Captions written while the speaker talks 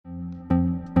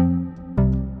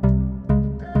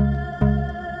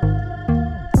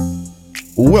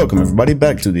Welcome everybody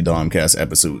back to the Domcast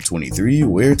episode 23,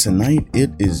 where tonight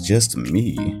it is just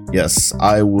me. Yes,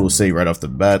 I will say right off the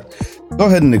bat, go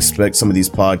ahead and expect some of these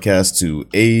podcasts to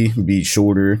A, be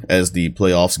shorter as the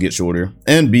playoffs get shorter,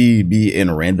 and B, be in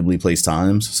randomly placed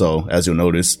times. So as you'll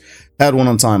notice, had one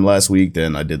on time last week,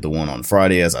 then I did the one on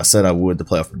Friday as I said I would, the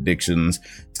playoff predictions.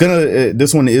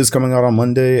 This one is coming out on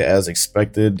Monday as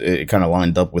expected. It kind of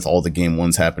lined up with all the game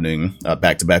ones happening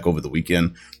back to back over the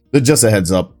weekend. But just a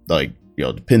heads up,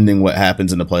 depending what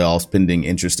happens in the playoffs, pending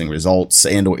interesting results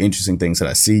and or interesting things that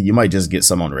I see, you might just get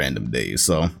some on random days.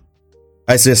 So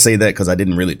I just say that because I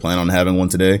didn't really plan on having one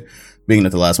today, being that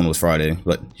the last one was Friday,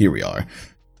 but here we are.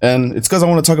 And it's because I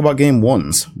want to talk about game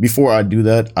ones. Before I do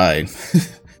that,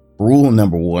 rule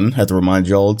number one, have to remind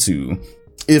y'all to,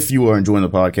 if you are enjoying the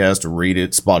podcast, rate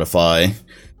it, Spotify,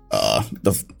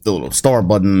 the little star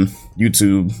button,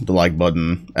 YouTube, the like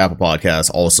button, Apple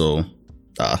Podcasts, also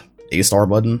a star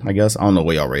button, I guess. I don't know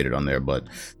what y'all rated on there, but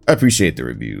I appreciate the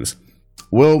reviews.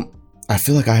 Well, I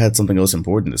feel like I had something else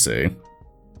important to say,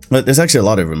 but there's actually a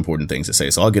lot of important things to say,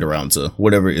 so I'll get around to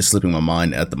whatever is slipping my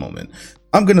mind at the moment.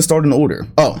 I'm gonna start in order.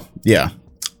 Oh, yeah.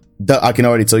 I can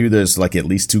already tell you there's like at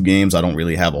least two games I don't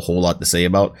really have a whole lot to say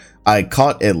about. I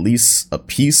caught at least a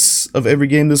piece of every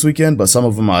game this weekend, but some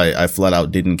of them I flat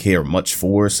out didn't care much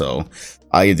for, so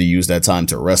I either used that time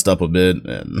to rest up a bit,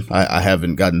 and I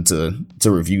haven't gotten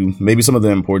to review maybe some of the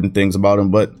important things about them,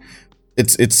 but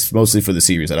it's mostly for the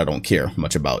series that I don't care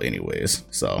much about anyways,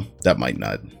 so that might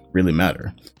not really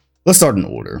matter. Let's start in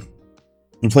order.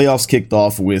 The playoffs kicked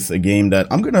off with a game that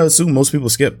I'm going to assume most people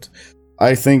skipped.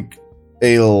 I think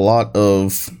a lot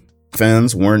of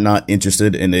fans were not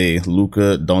interested in a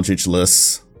Luka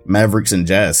Doncic-less Mavericks and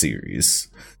Jazz series.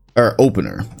 Or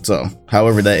opener. So,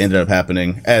 however that ended up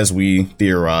happening, as we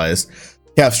theorized,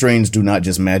 calf strains do not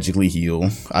just magically heal.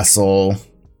 I saw,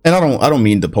 and I don't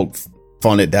mean to poke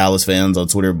fun at Dallas fans on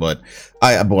Twitter, but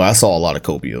I saw a lot of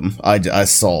copium. I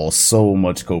saw so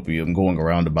much copium going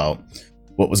around about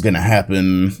what was going to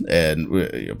happen,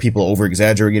 and people over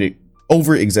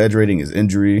exaggerating his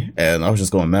injury, and I was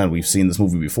just going, man, we've seen this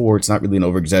movie before. It's not really an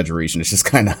over exaggeration. It's just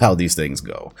kind of how these things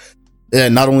go.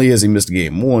 And not only has he missed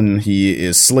game one, he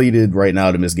is slated right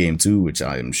now to miss game two, which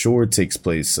I am sure takes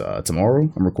place tomorrow.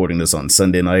 I'm recording this on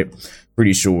Sunday night.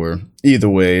 Pretty sure. Either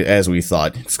way, as we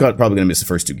thought, Scott probably going to miss the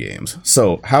first two games.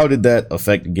 So how did that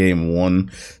affect game one?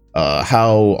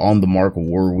 How on the mark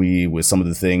were we with some of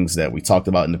the things that we talked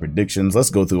about in the predictions? Let's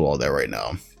go through all that right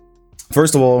now.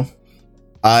 First of all,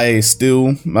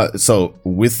 so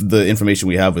with the information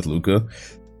we have with Luka,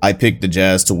 I picked the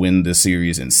Jazz to win this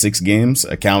series in 6 games,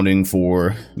 accounting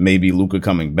for maybe Luka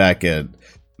coming back at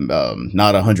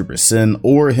not 100%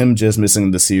 or him just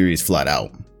missing the series flat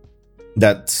out.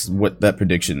 That's what that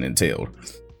prediction entailed.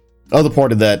 The other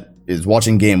part of that is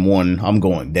watching game one, I'm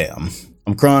going, damn.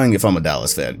 I'm crying if I'm a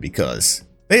Dallas fan because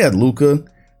they had Luka.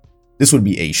 This would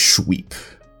be a sweep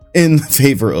in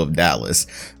favor of Dallas.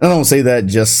 I don't say that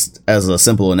just as a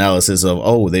simple analysis of,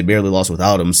 oh, they barely lost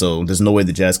without him, so there's no way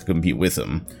the Jazz could compete with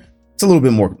him. It's a little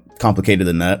bit more complicated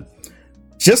than that.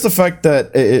 Just the fact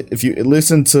that if you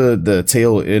listen to the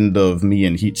tail end of me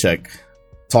and Heatcheck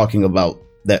talking about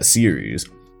that series,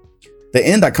 the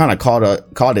end I kind of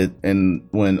caught it, and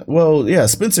when, well, yeah,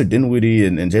 Spencer Dinwiddie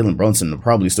and Jalen Brunson are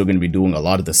probably still going to be doing a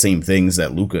lot of the same things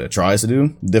that Luka tries to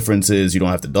do. The difference is you don't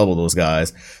have to double those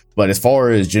guys. But as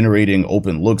far as generating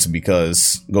open looks,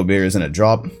 because Gobert is in a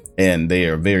drop, and they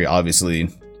are very obviously,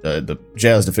 the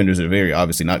Jazz defenders are very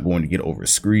obviously not going to get over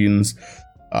screens.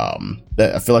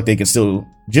 That I feel like they can still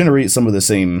generate some of the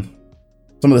same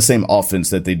offense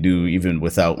that they do even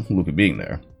without Luka being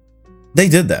there. They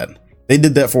did that. They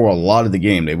did that for a lot of the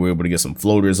game. They were able to get some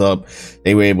floaters up.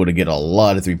 They were able to get a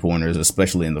lot of 3-pointers,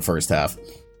 especially in the first half,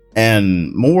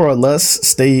 and more or less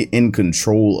stay in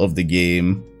control of the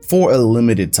game for a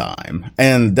limited time.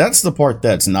 And that's the part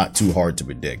that's not too hard to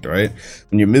predict, right?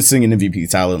 When you're missing an MVP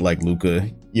talent like Luka,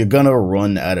 you're gonna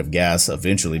run out of gas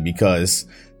eventually because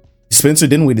Spencer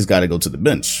Dinwiddie's got to go to the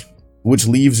bench, which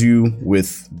leaves you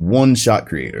with one shot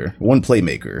creator, one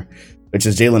playmaker, which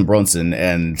is Jalen Brunson,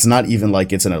 and it's not even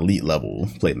like it's an elite level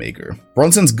playmaker.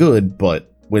 Brunson's good,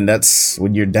 but when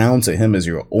you're down to him as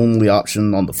your only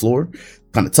option on the floor,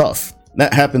 kind of tough.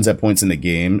 That happens at points in the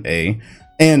game, A.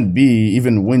 And B,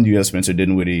 even when you have Spencer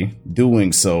Dinwiddie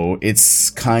doing so,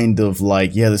 it's kind of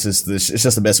like, yeah, it's just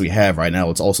the best we have right now.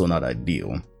 It's also not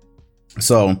ideal.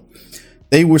 So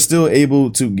they were still able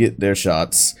to get their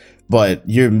shots, but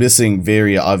you're missing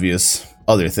very obvious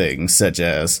other things, such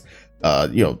as,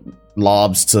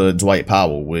 lobs to Dwight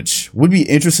Powell, which would be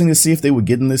interesting to see if they would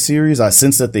get in this series. I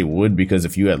sense that they would, because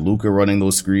if you had Luka running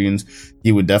those screens,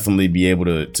 he would definitely be able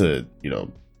to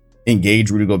engage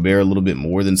Rudy Gobert a little bit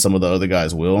more than some of the other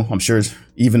guys will. I'm sure,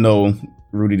 even though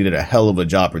Rudy did a hell of a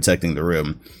job protecting the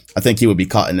rim, I think he would be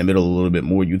caught in the middle a little bit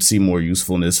more. You'd see more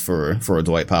usefulness for a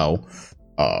Dwight Powell.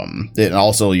 And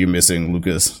also you're missing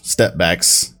Luka's step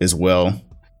backs as well,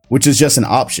 which is just an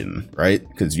option, right?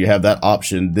 Because you have that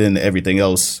option, then everything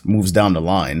else moves down the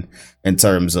line in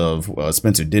terms of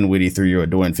Spencer Dinwiddie 3 or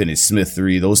Dorian Finney-Smith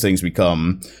 3. Those things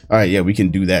become, all right, yeah, we can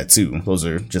do that too. Those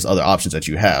are just other options that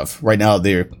you have. Right now,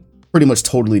 they're pretty much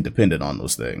totally dependent on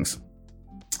those things.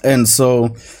 And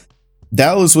so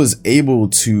Dallas was able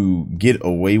to get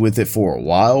away with it for a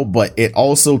while, but it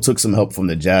also took some help from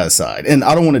the Jazz side. And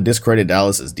I don't want to discredit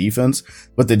Dallas's defense,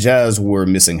 but the Jazz were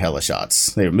missing hella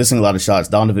shots. They were missing a lot of shots.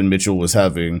 Donovan Mitchell was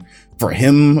having, for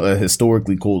him, a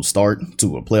historically cold start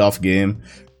to a playoff game.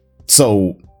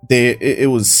 So it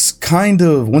was kind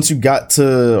of, once you got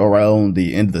to around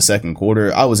the end of the second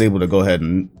quarter, I was able to go ahead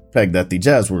and peg that the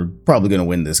Jazz were probably going to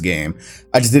win this game.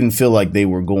 I just didn't feel like they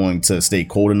were going to stay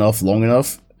cold enough, long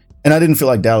enough. And I didn't feel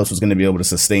like Dallas was going to be able to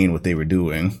sustain what they were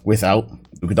doing without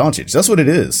Luka Doncic. That's what it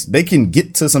is. They can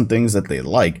get to some things that they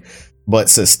like, but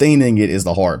sustaining it is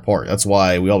the hard part. That's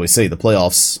why we always say the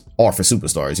playoffs are for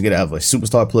superstars. You got to have a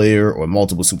superstar player or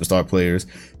multiple superstar players,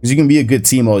 because you can be a good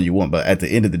team all you want, but at the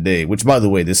end of the day, which by the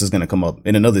way, this is going to come up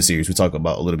in another series we talk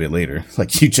about a little bit later.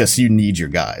 Like you need your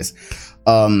guys.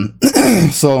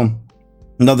 So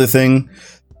another thing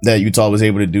that Utah was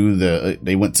able to do,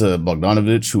 they went to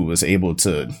Bogdanovic, who was able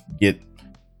to get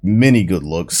many good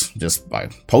looks just by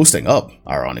posting up,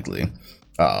 ironically.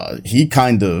 He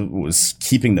kind of was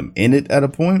keeping them in it at a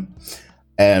point.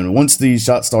 And once these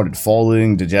shots started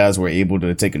falling, the Jazz were able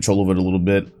to take control of it a little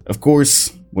bit. Of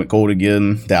course, went cold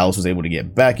again. Dallas was able to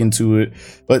get back into it,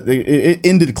 but it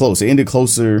ended close. It ended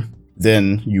closer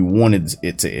than you wanted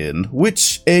it to end,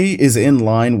 which is in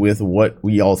line with what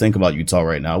we all think about Utah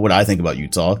right now. What I think about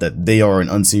Utah, that they are an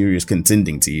unserious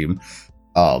contending team.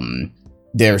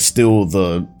 There's still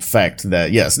the fact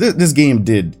that, yes, this game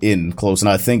did end close, and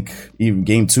I think even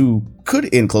game 2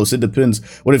 could end close. It depends.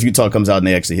 What if Utah comes out and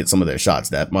they actually hit some of their shots?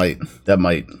 That might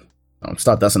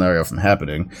stop that scenario from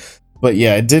happening. But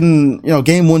yeah, it didn't,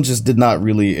 game 1 just did not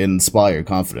really inspire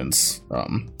confidence.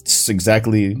 It's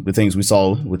exactly the things we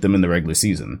saw with them in the regular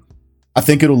season. I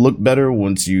think it'll look better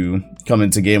once you come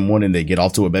into game 1 and they get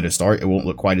off to a better start. It won't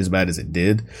look quite as bad as it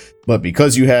did. But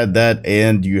because you had that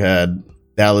and you had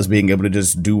Dallas being able to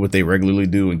just do what they regularly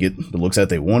do and get the looks that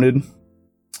they wanted,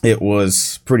 it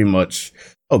was pretty much,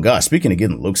 oh gosh, speaking of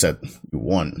getting looks that you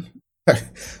want,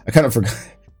 I kind of forgot.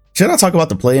 Should I talk about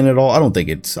the play-in at all? I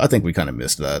think we kind of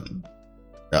missed that.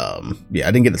 Yeah,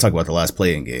 I didn't get to talk about the last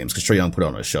play-in games because Trae Young put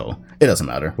on a show. It doesn't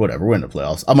matter. Whatever. We're in the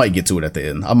playoffs. I might get to it at the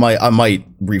end. I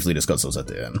might briefly discuss those at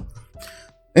the end.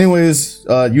 Anyways,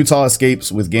 Utah escapes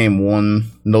with game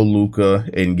 1, no Luka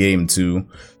in game 2.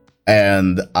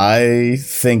 And I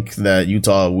think that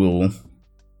Utah will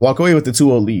walk away with the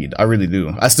 2-0 lead. I really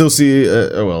do. I still see,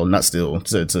 well, not still.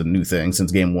 It's a new thing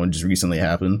since game 1 just recently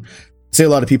happened. I see a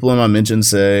lot of people in my mentions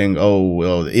saying, oh,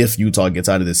 well, if Utah gets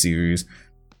out of this series.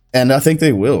 And I think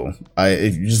they will.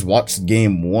 If you just watch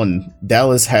game 1,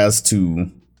 Dallas has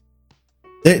to,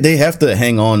 they have to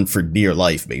hang on for dear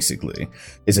life, basically,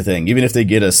 is the thing. Even if they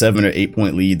get a 7 or 8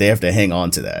 point lead, they have to hang on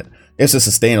to that. They have to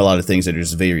sustain a lot of things that are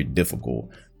just very difficult.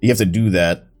 You have to do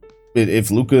that.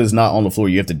 If Luka is not on the floor,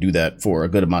 you have to do that for a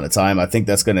good amount of time. I think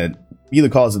that's going to be the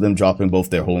cause of them dropping both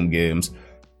their home games.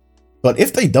 But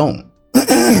if they don't,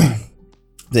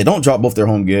 they don't drop both their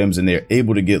home games and they're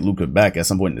able to get Luka back at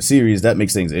some point in the series, that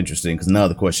makes things interesting, because now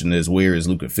the question is, where is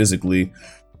Luka physically?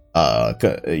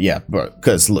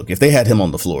 Because look, if they had him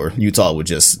on the floor, Utah would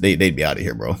just, they'd be out of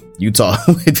here, bro. Utah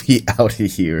would be out of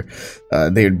here.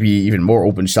 There'd be even more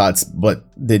open shots, but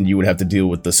then you would have to deal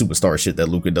with the superstar shit that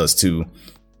Luka does too.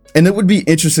 And it would be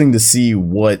interesting to see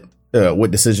what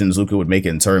decisions Luka would make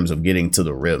in terms of getting to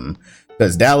the rim,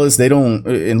 because Dallas, they don't,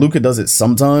 and Luka does it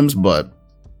sometimes, but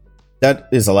that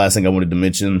is the last thing I wanted to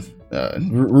mention.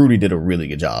 Rudy did a really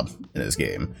good job in this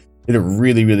game. Did a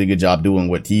really, really good job doing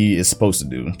what he is supposed to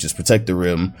do, just protect the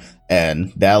rim.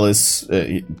 And Dallas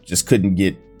just couldn't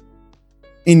get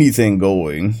anything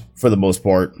going for the most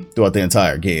part throughout the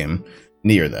entire game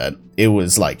near that. It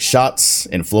was like shots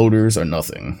and floaters or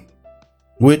nothing,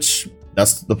 which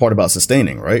that's the part about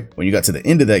sustaining, right? When you got to the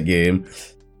end of that game,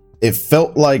 it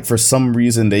felt like for some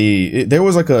reason there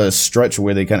was like a stretch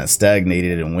where they kind of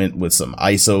stagnated and went with some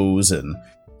ISOs, and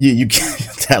you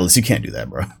can't, Dallas, you can't do that,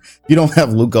 bro. You don't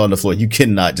have Luka on the floor. You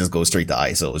cannot just go straight to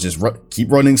ISOs. Just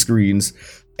keep running screens.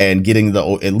 and getting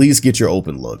at least get your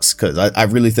open looks. Because I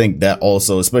really think that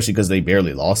also, especially because they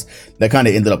barely lost, that kind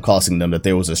of ended up costing them, that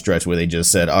there was a stretch where they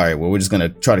just said, all right, well, we're just going to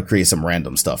try to create some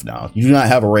random stuff now. You do not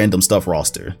have a random stuff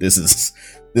roster. This is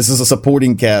a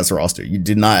supporting cast roster. You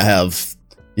did not have,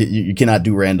 you cannot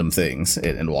do random things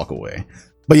and walk away.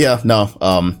 But yeah, no,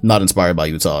 not inspired by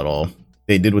Utah at all.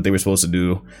 They did what they were supposed to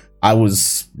do. I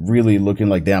was really looking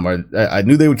like, damn, I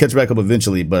knew they would catch back up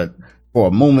eventually, but for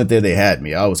a moment there, they had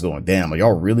me. I was going, damn, are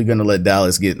y'all really going to let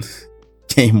Dallas get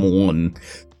game one?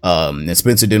 And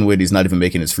Spencer Dinwiddie's not even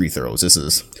making his free throws. This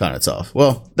is kind of tough.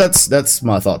 Well, that's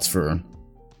my thoughts for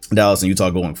Dallas and Utah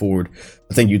going forward.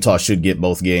 I think Utah should get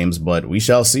both games, but we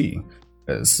shall see.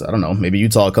 As I don't know, maybe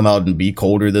Utah will come out and be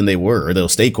colder than they were, or they'll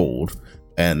stay cold.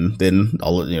 And then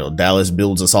Dallas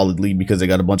builds a solid lead because they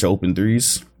got a bunch of open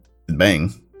threes.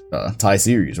 Bang. Tie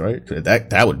series, right?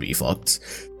 That would be fucked.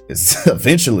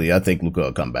 Eventually, I think Luka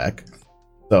will come back.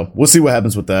 So we'll see what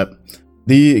happens with that.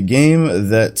 The game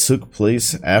that took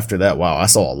place after that, wow, I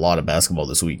saw a lot of basketball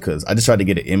this week because I just tried to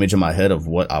get an image in my head of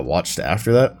what I watched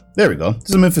after that. There we go.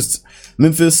 This is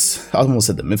Memphis. I almost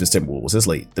said the Memphis Timberwolves. It's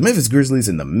late. The Memphis Grizzlies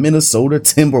and the Minnesota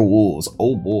Timberwolves.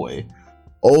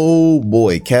 Oh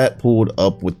boy, Cat pulled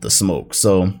up with the smoke.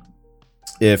 So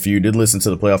if you did listen to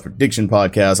the playoff prediction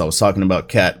podcast, I was talking about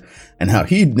Cat and how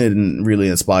he didn't really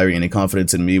inspire any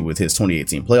confidence in me with his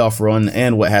 2018 playoff run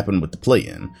and what happened with the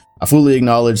play-in. I fully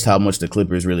acknowledged how much the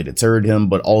Clippers really deterred him,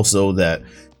 but also that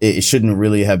it shouldn't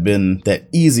really have been that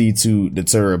easy to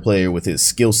deter a player with his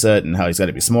skill set and how he's got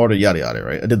to be smarter, yada yada,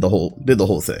 right? I did the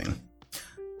whole thing.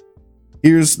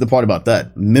 Here's the part about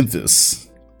that.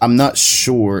 Memphis, I'm not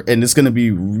sure, and it's going to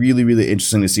be really, really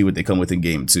interesting to see what they come with in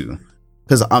game 2.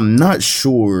 Because I'm not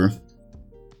sure,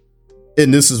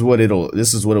 and this is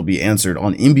what'll be answered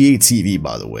on NBA TV,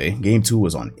 by the way. Game 2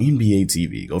 was on NBA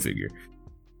TV, go figure.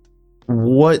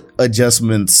 What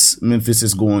adjustments Memphis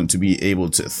is going to be able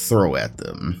to throw at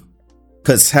them.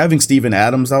 Because having Steven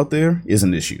Adams out there is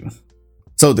an issue.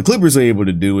 So the Clippers are able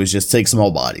to do is just take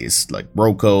small bodies like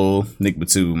Rocco, Nick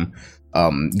Batum,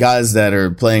 guys that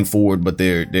are playing forward, but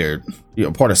they're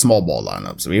part of small ball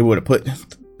lineups. So we're able to put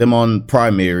them on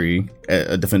primary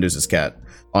defenders as Cat,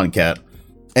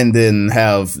 and then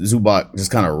have Zubac just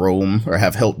kind of roam or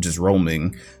have help just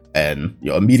roaming and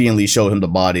immediately show him the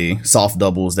body, soft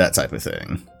doubles, that type of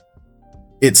thing.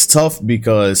 It's tough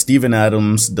because Steven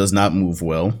Adams does not move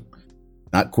well,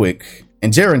 not quick,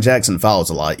 and Jaren Jackson fouls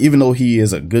a lot. Even though he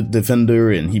is a good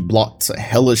defender and he blocks a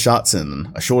hella shots in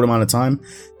a short amount of time,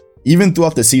 even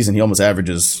throughout the season, he almost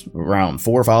averages around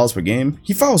 4 fouls per game.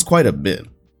 He fouls quite a bit.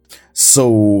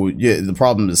 So yeah, the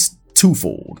problem is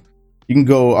twofold. You can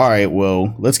go, all right,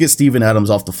 well, let's get Steven Adams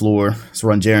off the floor. Let's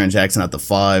run Jaren Jackson at the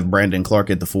 5, Brandon Clark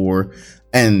at the 4,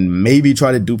 and maybe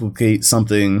try to duplicate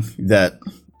something that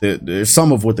there's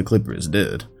some of what the Clippers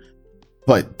did.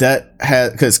 But that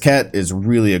had, because Cat is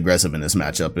really aggressive in this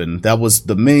matchup, and that was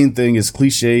the main thing, as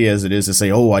cliche as it is to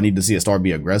say, oh, I need to see a star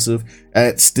be aggressive.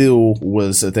 That still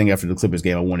was a thing after the Clippers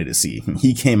game I wanted to see.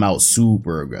 He came out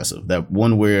super aggressive. That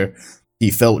one where he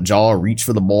felt Ja reach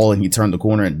for the ball and he turned the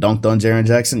corner and dunked on Jaren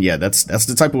Jackson. Yeah, that's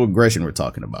the type of aggression we're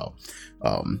talking about.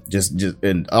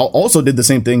 And also did the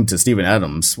same thing to Steven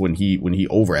Adams when he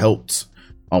overhelped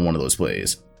on one of those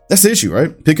plays. That's the issue,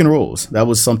 right? Pick and rolls. That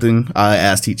was something I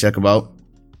asked Heat Check about.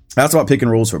 That's about pick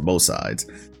and rolls for both sides.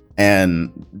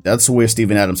 And that's where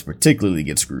Steven Adams particularly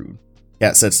gets screwed.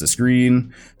 Cat sets the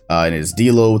screen, and it's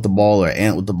D'Lo with the ball or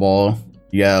Ant with the ball.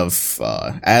 You have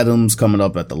Adams coming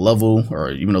up at the level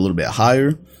or even a little bit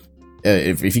higher.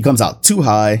 If he comes out too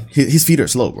high, his feet are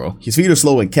slow, bro. His feet are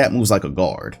slow and Cat moves like a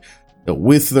guard.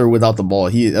 With or without the ball,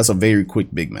 that's a very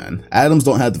quick big man. Adams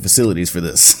don't have the facilities for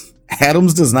this.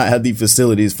 Adams does not have the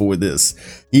facilities for this.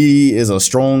 He is a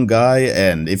strong guy,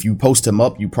 and if you post him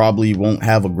up, you probably won't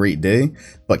have a great day.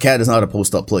 But Cat is not a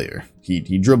post-up player.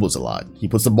 He dribbles a lot. He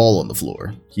puts the ball on the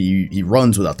floor. He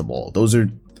runs without the ball. Those are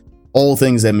all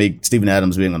things that make Steven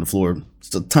Adams being on the floor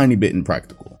just a tiny bit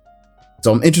impractical.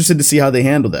 So I'm interested to see how they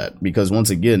handle that, because once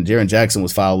again, Jaren Jackson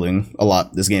was fouling a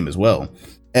lot this game as well.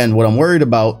 And what I'm worried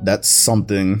about, that's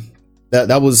something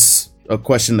that was a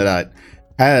question that I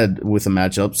had with the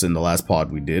matchups in the last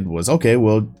pod we did, was, okay,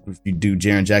 well, if you do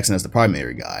Jaren Jackson as the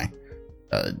primary guy,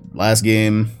 last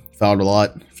game fouled a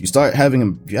lot. If you start having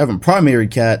him, if you have him primary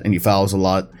Cat and he fouls a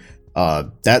lot,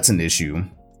 that's an issue.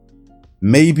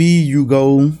 Maybe you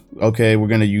go, okay, we're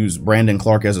going to use Brandon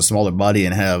Clark as a smaller body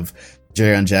and have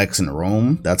Jaren Jackson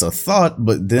roam. That's a thought,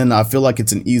 but then I feel like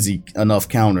it's an easy enough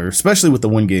counter, especially with the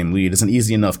 1-game lead. It's an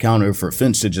easy enough counter for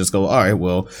Finch to just go, all right,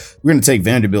 well, we're going to take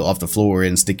Vanderbilt off the floor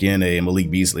and stick in a Malik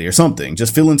Beasley or something.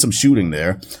 Just fill in some shooting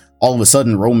there. all of a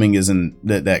sudden roaming isn't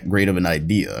that great of an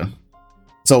idea.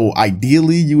 So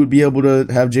ideally, you would be able to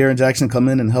have Jaren Jackson come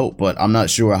in and help, but I'm not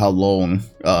sure how long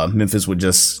Memphis would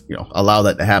just allow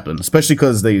that to happen, especially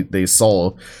because they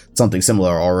saw something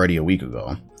similar already a week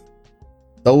ago.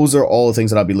 Those are all the things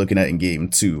that I'll be looking at in game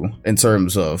 2 in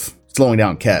terms of slowing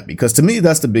down Cat, because to me,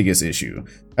 that's the biggest issue.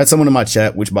 I had someone in my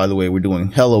chat, which by the way, we're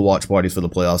doing hella watch parties for the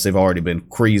playoffs. They've already been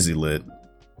crazy lit.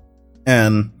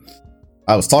 And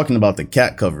I was talking about the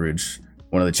Cat coverage.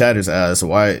 One of the chatters asked,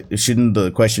 why shouldn't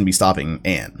the question be stopping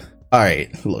Ant? All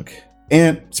right, look,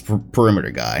 Ant's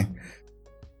perimeter guy.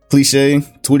 Cliche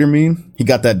Twitter meme, he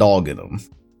got that dog in him.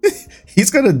 Ant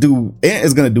is gonna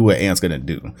do what Ant's gonna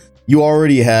do. You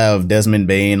already have Desmond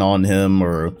Bane on him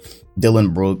or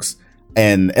Dylan Brooks,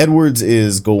 and Edwards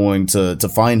is going to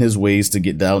find his ways to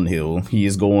get downhill. He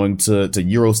is going to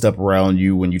Euro step around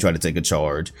you when you try to take a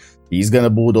charge. He's gonna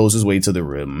bulldoze his way to the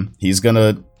rim. He's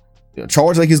gonna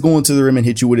charge like he's going to the rim and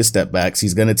hit you with his step backs.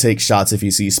 He's gonna take shots if he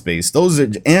sees space.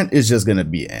 Ant is just gonna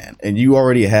be Ant, and you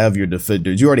already have your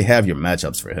defenders. You already have your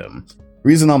matchups for him.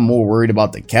 Reason I'm more worried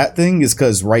about the Cat thing is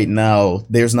because right now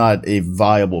there's not a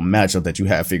viable matchup that you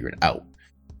have figured out.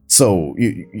 So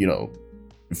you know,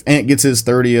 if Ant gets his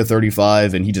 30 or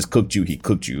 35 and he just cooked you, he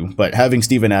cooked you. But having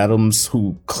Steven Adams,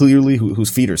 whose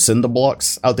feet are cinder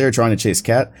blocks out there trying to chase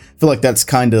Cat, I feel like that's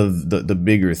kind of the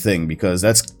bigger thing, because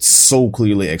that's so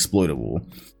clearly exploitable.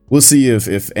 We'll see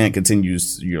if Ant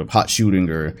continues, hot shooting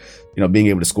or, being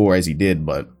able to score as he did.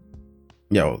 But,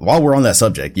 while we're on that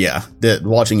subject, that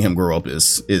watching him grow up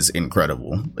is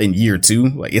incredible. In year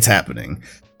 2, like, it's happening.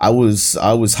 I was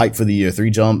hyped for the year 3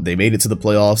 jump. They made it to the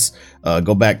playoffs.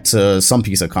 Go back to some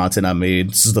piece of content I made.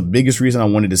 This is the biggest reason I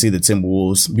wanted to see the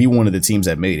Timberwolves be one of the teams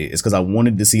that made it. It's because I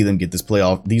wanted to see them get these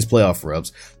playoff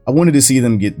reps. I wanted to see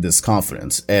them get this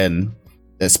confidence, and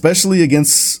especially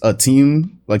against a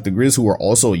team like the Grizz, who are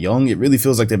also young, it really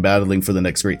feels like they're battling for the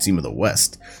next great team of the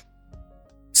West.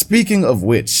 Speaking of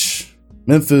which,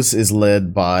 Memphis is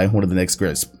led by one of the next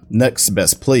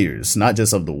best players, not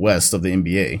just of the West, of the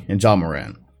NBA, and Ja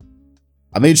Morant.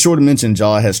 I made sure to mention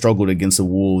Ja has struggled against the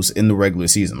Wolves in the regular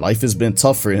season. Life has been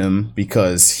tough for him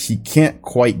because he can't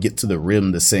quite get to the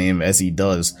rim the same as he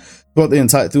does throughout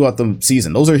the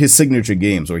season. Those are his signature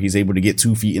games where he's able to get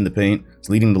 2 feet in the paint. He's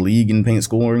leading the league in paint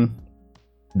scoring.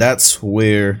 That's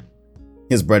where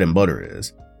his bread and butter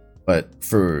is. But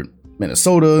for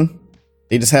Minnesota,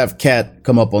 they just have Cat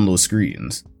come up on those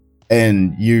screens.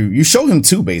 And you show him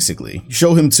 2, basically. You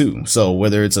show him 2. So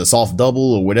whether it's a soft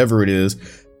double or whatever it is,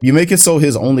 you make it so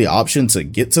his only option to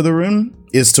get to the rim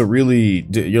is to really,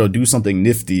 do something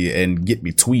nifty and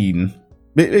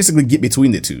basically get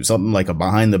between the two. Something like a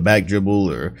behind the back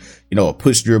dribble or, a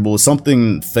push dribble,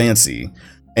 something fancy.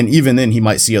 And even then he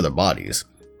might see other bodies.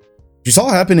 You saw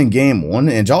it happen in game 1,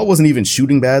 and Ja wasn't even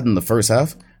shooting bad in the first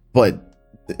half, but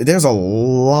there's a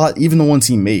lot, even the ones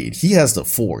he made, he has to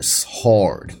force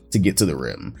hard to get to the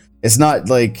rim. It's not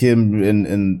like him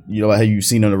and how you've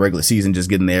seen in the regular season just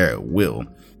getting there at will.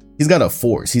 He's got to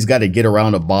force. He's got to get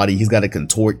around a body. He's got to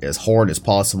contort as hard as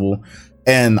possible.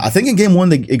 And I think in game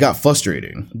 1, it got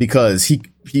frustrating because he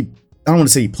I don't want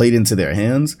to say he played into their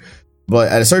hands,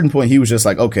 but at a certain point he was just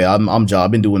like, okay, I'm Ja.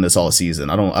 I've been doing this all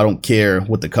season. I don't care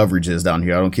what the coverage is down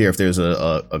here. I don't care if there's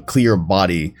a clear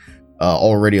body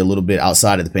already a little bit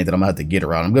outside of the paint that I'm gonna have to get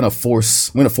around. I'm gonna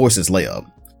force this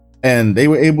layup. And they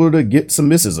were able to get some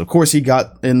misses. Of course, he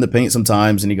got in the paint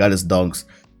sometimes and he got his dunks,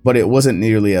 but it wasn't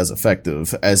nearly as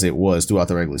effective as it was throughout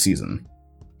the regular season.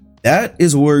 That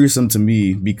is worrisome to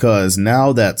me because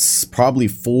now that's probably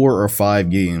 4 or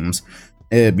 5 games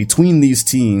between these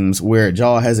teams where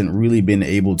Ja hasn't really been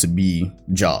able to be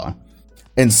Ja.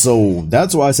 And so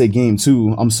that's why I say game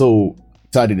 2, I'm so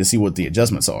excited to see what the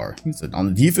adjustments are.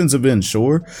 On the defensive end,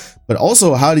 sure, but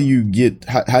also how do you get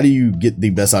the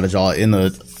best out of Ja in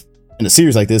a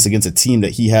series like this against a team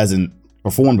that he hasn't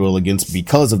performed well against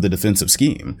because of the defensive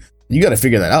scheme? You got to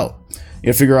figure that out. You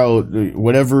got to figure out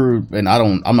whatever. And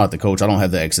I'm not the coach. I don't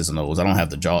have the X's and O's. I don't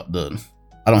have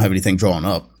I don't have anything drawn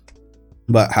up.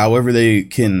 But however they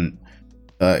can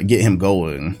get him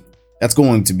going, that's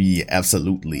going to be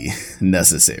absolutely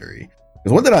necessary.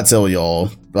 Because what did I tell y'all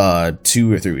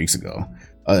 2 or 3 weeks ago?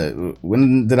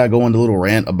 When did I go on the little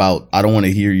rant about I don't want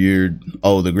to hear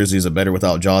the Grizzlies are better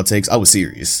without Ja takes? I was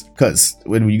serious, because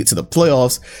when you get to the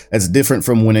playoffs, that's different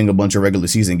from winning a bunch of regular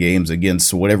season games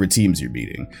against whatever teams you're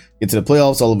beating. Get to the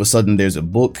playoffs, all of a sudden there's a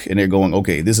book and they're going,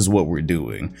 okay, this is what we're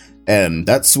doing. And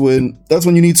that's when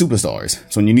you need superstars.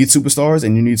 So when you need superstars,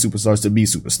 and you need superstars to be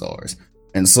superstars.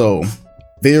 And so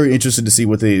very interested to see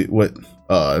what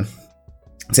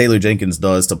Taylor Jenkins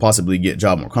does to possibly get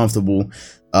Ja more comfortable.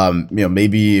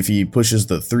 Maybe if he pushes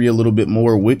the three a little bit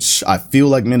more, which I feel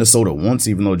like Minnesota wants,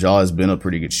 even though Ja has been a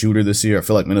pretty good shooter this year. I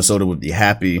feel like Minnesota would be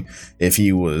happy if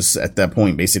he was at that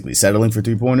point basically settling for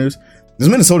 3-pointers. Because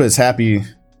Minnesota is happy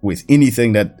with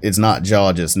anything that is not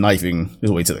Ja just knifing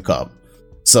his way to the cup.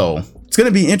 So it's going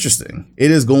to be interesting.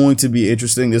 It is going to be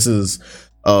interesting. This is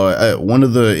one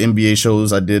of the NBA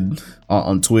shows I did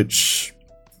on Twitch,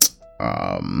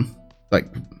 like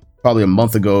probably a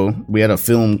month ago. We had a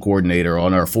film coordinator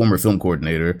on, our former film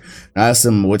coordinator. I asked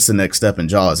him what's the next step in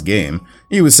Ja's game.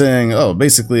 He was saying, oh,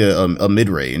 basically a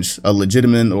mid-range, a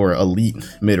legitimate or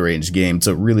elite mid-range game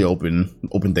to really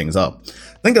open things up.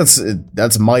 I think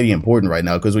that's mighty important right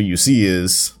now, because what you see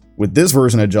is with this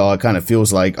version of Ja, it kind of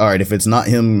feels like, all right, if it's not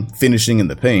him finishing in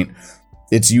the paint,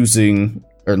 it's using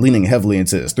or leaning heavily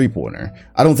into his 3-pointer.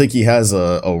 I don't think he has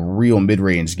a real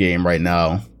mid-range game right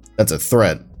now that's a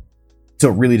threat to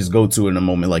really just go to in a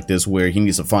moment like this where he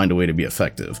needs to find a way to be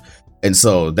effective. And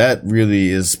so that really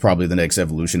is probably the next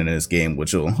evolution in his game,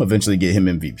 which will eventually get him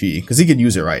MVP, because he could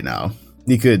use it right now.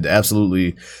 He could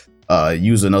absolutely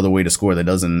use another way to score that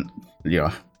doesn't,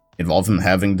 involve him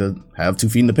having to have 2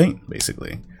 feet in the paint,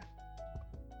 basically.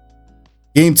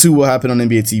 Game 2 will happen on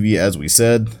NBA TV, as we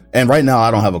said, and right now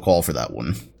I don't have a call for that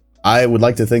one. I would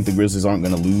like to think the Grizzlies aren't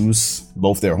going to lose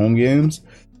both their home games,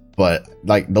 but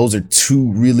like those are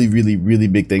 2 really, really, really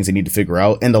big things they need to figure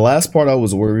out. And the last part I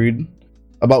was worried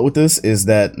about with this is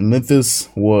that Memphis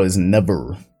was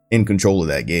never in control of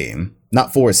that game.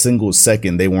 Not for a single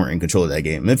second they weren't in control of that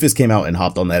game. Memphis came out and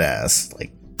hopped on that ass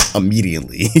like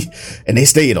immediately, and they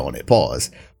stayed on it.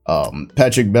 Pause.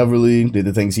 Patrick Beverley did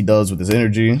the things he does with his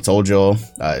energy. Told y'all,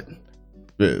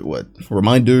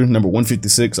 reminder number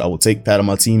 156, I will take Pat on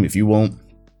my team if you won't.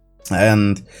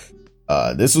 And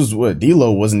this was what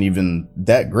D'Lo wasn't even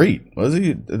that great, was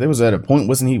he? There was at a point,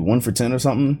 wasn't he 1 for 10 or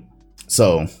something?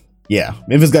 So yeah,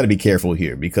 Memphis got to be careful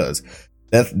here, because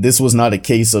this was not a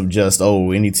case of just,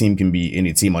 oh, any team can be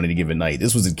any team on any given night.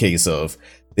 This was a case of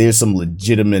there's some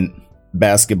legitimate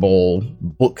basketball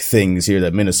book things here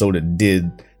that Minnesota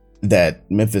did that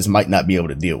Memphis might not be able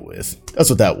to deal with. That's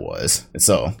what that was. And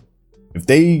so if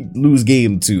they lose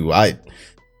game 2,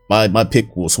 my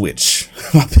pick will switch.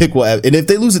 My pick will and if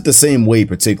they lose it the same way,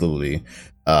 particularly,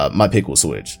 my pick will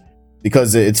switch,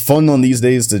 because it's fun on these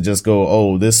days to just go,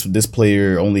 oh, this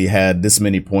player only had this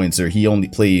many points, or he only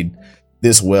played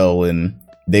this well and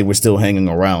they were still hanging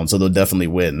around, so they'll definitely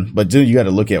win. But then you got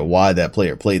to look at why that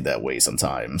player played that way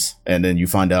sometimes, and then you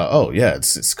find out, oh yeah,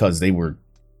 it's because they were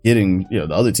getting,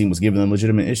 the other team was giving them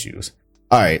legitimate issues.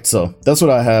 All right, so that's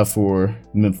what I have for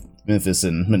Memphis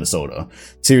and Minnesota.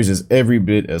 Series is every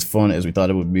bit as fun as we thought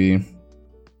it would be.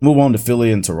 Move on to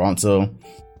Philly and Toronto,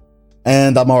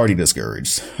 and I'm already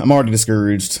discouraged. I'm already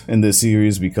discouraged in this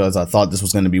series because I thought this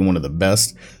was going to be one of the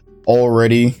best.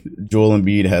 Already, Joel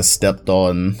Embiid has stepped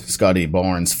on Scotty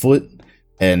Barnes' foot,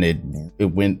 and it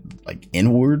went like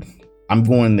inward. I'm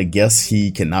going to guess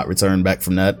he cannot return back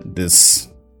from that this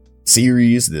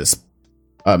series.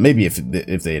 Maybe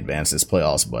if they advance this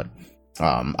playoffs, but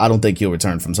I don't think he'll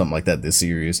return from something like that this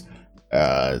series.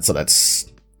 So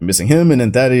that's missing him, and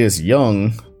then Thaddeus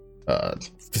Young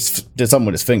did something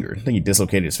with his finger. I think he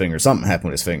dislocated his finger. Something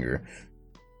happened with his finger.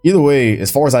 Either way,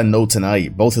 as far as I know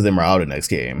tonight, both of them are out in next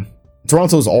game.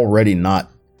 Toronto's already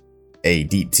not a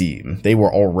deep team. They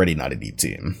were already not a deep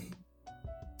team.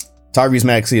 Tyrese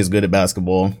Maxey is good at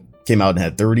basketball. Came out and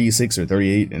had 36 or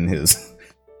 38 in his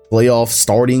playoff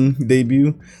starting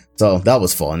debut. So that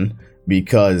was fun,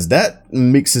 because that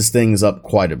mixes things up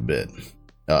quite a bit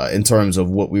in terms of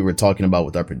what we were talking about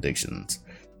with our predictions.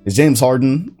 Is James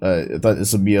Harden, I thought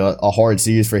this would be a hard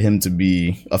series for him to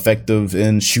be effective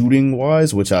in shooting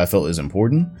wise, which I felt is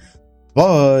important.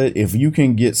 But if you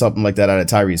can get something like that out of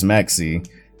Tyrese Maxey,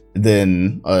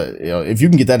 then if you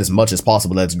can get that as much as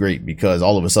possible, that's great, because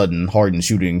all of a sudden Harden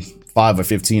shooting 5 or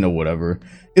 15 or whatever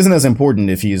isn't as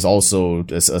important if he's also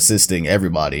assisting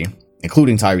everybody,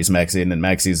 including Tyrese Maxey, and then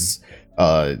Maxey's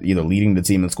either leading the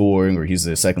team in scoring or he's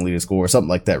the second leading scorer. Something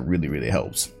like that really, really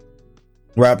helps.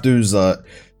 Raptors,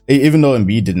 even though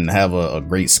Embiid didn't have a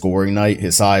great scoring night,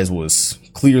 his size was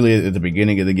clearly at the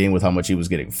beginning of the game with how much he was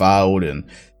getting fouled and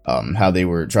how they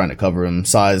were trying to cover him.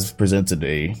 Size presented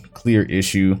a clear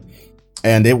issue,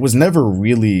 and it was never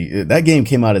really, that game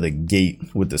came out of the gate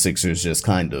with the Sixers just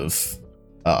kind of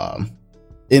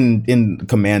in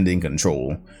commanding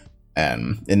control,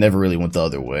 and it never really went the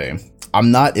other way.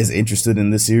 I'm not as interested in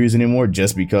this series anymore,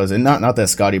 just because, and not that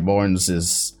Scotty Barnes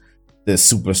is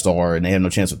this superstar and they have no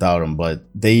chance without him, but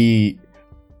they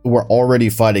were already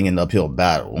fighting an uphill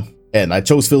battle, and I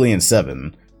chose Philly in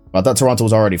 7 I thought Toronto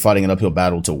was already fighting an uphill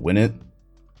battle to win it.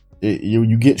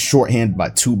 You get shorthanded by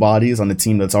 2 bodies on a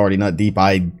team that's already not deep.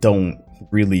 I don't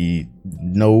really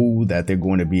know that they're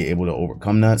going to be able to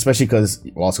overcome that, especially because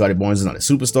while Scotty Barnes is not a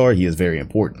superstar, he is very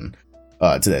important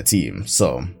to that team.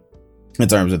 So in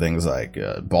terms of things like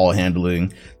ball handling,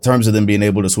 in terms of them being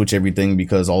able to switch everything,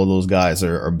 because all of those guys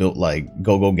are built like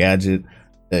Go-Go Gadget,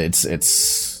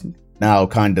 it's now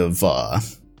kind of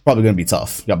probably going to be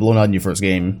tough. You got blown out in your first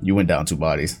game, you went down 2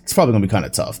 bodies. It's probably going to be kind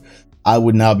of tough. I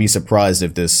would now be surprised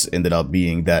if this ended up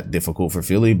being that difficult for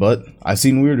Philly, but I've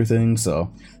seen weirder things,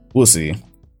 so we'll see.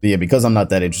 But yeah, because I'm not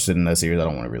that interested in that series, I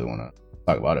don't really want to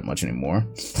talk about it much anymore.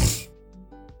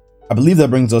 I believe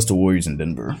that brings us to Warriors in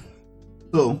Denver.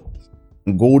 So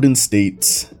Golden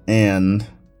State and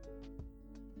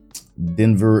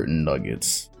Denver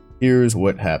Nuggets. Here's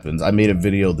what happens. I made a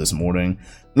video this morning.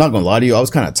 I'm not gonna lie to you, I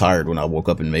was kind of tired when I woke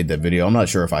up and made that video. I'm not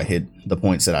sure if I hit the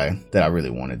points that I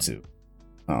really wanted to.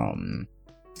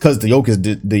 Because the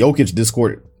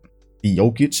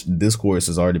Jokic discourse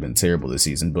has already been terrible this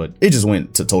season, but it just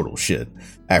went to total shit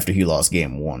after he lost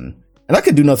game 1. And I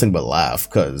could do nothing but laugh,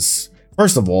 because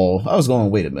first of all, I was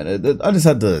going, wait a minute, I just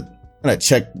had to kind of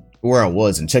check where I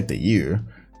was and check the year.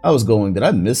 I was going, did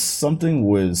I miss something?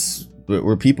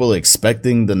 Were people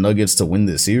expecting the Nuggets to win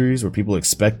this series? Were people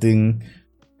expecting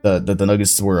that the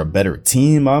Nuggets were a better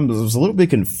team? I was a little bit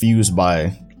confused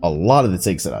by a lot of the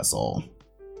takes that I saw.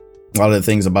 A lot of the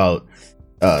things about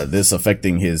this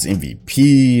affecting his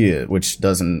MVP, which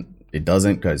doesn't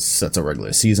because that's a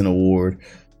regular season award,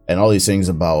 and all these things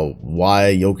about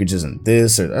why Jokic isn't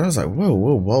this. Or I was like,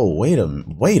 whoa, wait a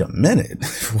minute,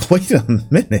 wait a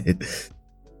minute.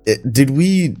 Did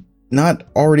we not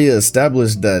already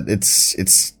establish that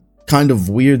it's kind of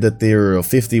weird that they're a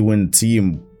 50-win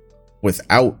team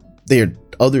without their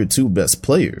other 2 best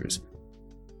players?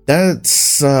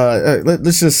 That's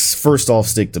let's just first off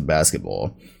stick to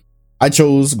basketball. I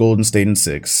chose Golden State in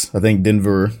 6. I think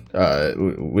Denver,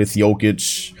 with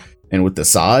Jokic and with the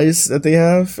size that they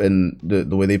have and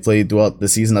the way they played throughout the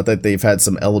season, I think they've had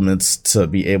some elements to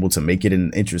be able to make it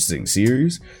an interesting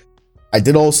series. I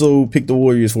did also pick the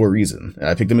Warriors for a reason.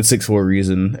 I picked them at 6 for a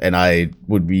reason, and I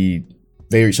would be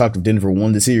very shocked if Denver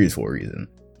won the series for a reason.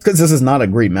 Because this is not a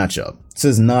great matchup. This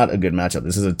is not a good matchup.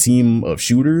 This is a team of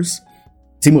shooters,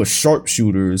 team of sharp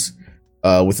shooters,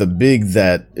 with a big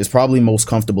that is probably most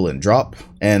comfortable in drop,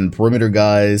 and perimeter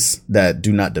guys that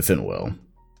do not defend well.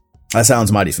 That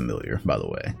sounds mighty familiar, by the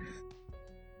way.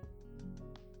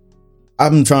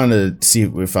 I'm trying to see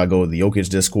if I go with the Jokic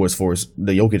discourse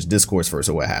first,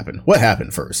 or what happened. What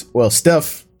happened first? Well,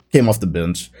 Steph came off the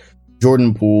bench.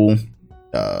 Jordan Poole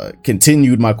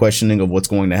continued my questioning of what's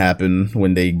going to happen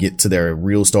when they get to their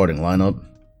real starting lineup.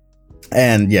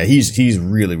 And yeah, he's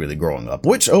really, really growing up.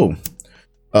 Which,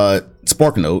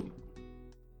 spark note.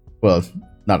 Well,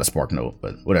 not a spark note,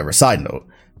 but whatever. Side note.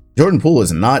 Jordan Poole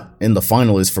is not in the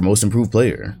finalists for most improved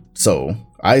player. So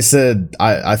I said,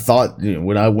 I thought,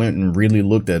 when I went and really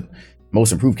looked at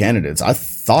most improved candidates, I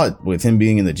thought with him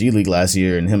being in the G League last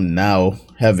year and him now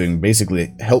having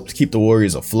basically helped keep the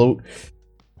Warriors afloat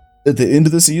at the end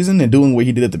of the season and doing what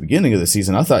he did at the beginning of the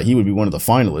season, I thought he would be one of the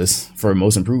finalists for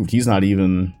most improved. He's not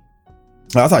even,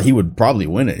 I thought he would probably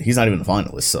win it. He's not even a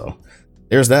finalist. So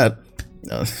there's that.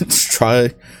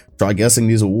 Try guessing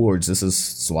these awards. This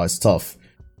is why it's tough.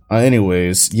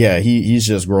 Anyways, yeah, he's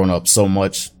just grown up so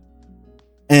much.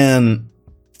 And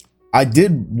I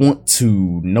did want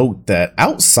to note that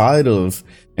outside of,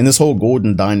 in this whole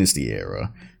Golden Dynasty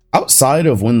era, outside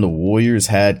of when the Warriors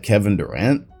had Kevin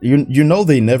Durant, you know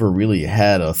they never really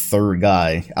had a third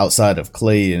guy outside of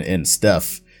Clay and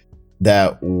Steph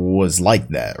that was like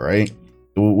that, right?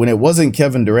 When it wasn't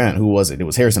Kevin Durant, who was it? It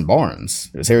was Harrison Barnes.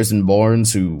 It was Harrison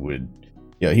Barnes who would,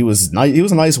 he was nice. He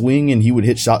was a nice wing, and he would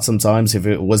hit shots sometimes if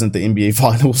it wasn't the NBA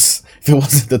Finals, if it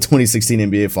wasn't the 2016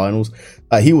 NBA Finals.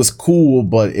 He was cool,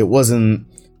 but it wasn't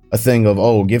a thing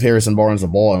of, give Harrison Barnes the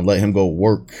ball and let him go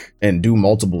work and do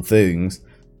multiple things.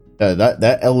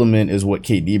 That element is what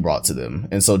KD brought to them.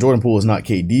 And so Jordan Poole is not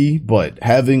KD, but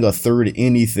having a third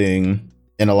anything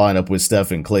in a lineup with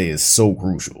Steph and Clay is so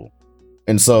crucial.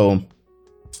 And so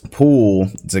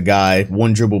Poole is a guy,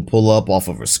 one dribble pull up off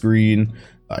of a screen,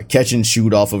 catch and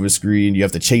shoot off of a screen. You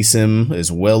have to chase him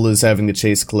as well as having to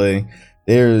chase Clay.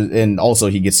 And also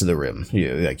he gets to the rim.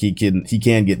 Like he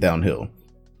can get downhill.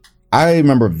 I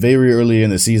remember very early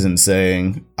in the season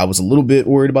saying I was a little bit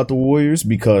worried about the Warriors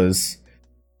because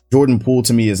Jordan Poole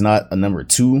to me is not a number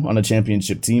 2 on a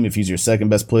championship team. If he's your second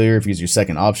best player, if he's your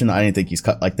second option, I didn't think he's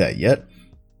cut like that yet.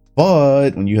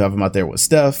 But when you have him out there with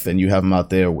Steph and you have him out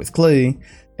there with Clay,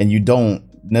 and you don't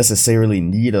necessarily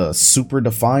need a super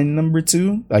defined number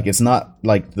 2. Like, it's not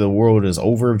like the world is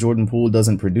over if Jordan Poole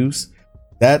doesn't produce.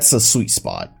 That's a sweet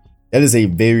spot. That is a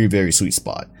very, very sweet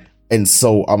spot. And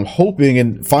so I'm hoping,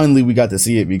 and finally we got to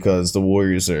see it because the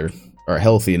Warriors are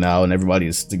healthy now and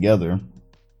everybody's together.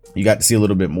 You got to see a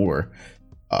little bit more.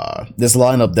 This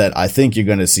lineup that I think you're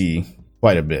going to see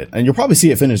quite a bit, and you'll probably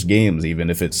see it finish games even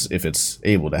if it's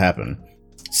able to happen.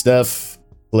 Steph,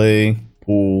 Klay,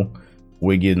 Poole,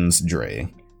 Wiggins,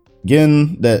 Dre.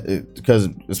 Again,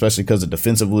 especially because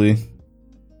defensively,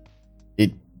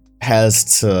 it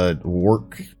has to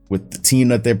work with the team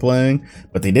that they're playing,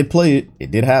 but they did play it.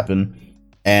 It did happen,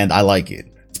 and I like it.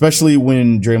 Especially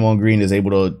when Draymond Green is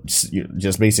able to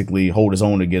just basically hold his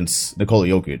own against Nikola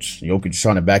Jokic. Jokic is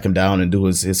trying to back him down and do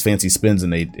his fancy spins,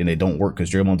 and they don't work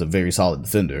because Draymond's a very solid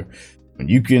defender.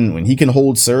 When he can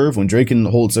hold serve, when Dre can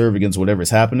hold serve against whatever's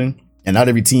happening, and not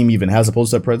every team even has a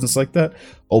post-up presence like that,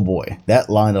 oh boy, that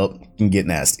lineup can get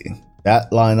nasty. That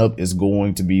lineup is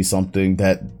going to be something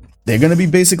that they're going to be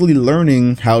basically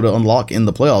learning how to unlock in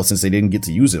the playoffs, since they didn't get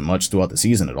to use it much throughout the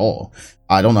season at all.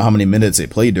 I don't know how many minutes they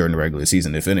played during the regular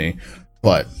season, if any,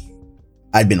 but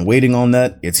I've been waiting on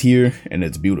that. It's here and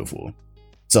it's beautiful.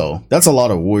 So that's a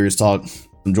lot of Warriors talk,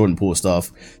 some Jordan Poole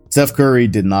stuff. Steph Curry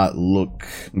did not look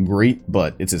great,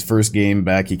 but it's his first game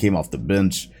back. He came off the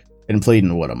bench and played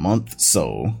in a month,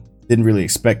 so didn't really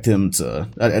expect him to.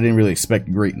 I didn't really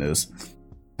expect greatness.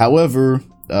 However,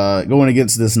 going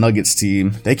against this Nuggets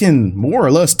team, they can more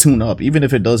or less tune up, even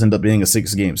if it does end up being a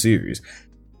 6-game series.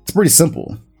 It's pretty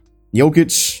simple.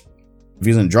 Jokic, if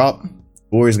he doesn't drop,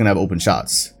 Warriors gonna have open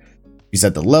shots. He's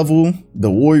at the level. The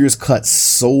Warriors cut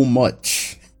so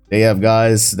much. They have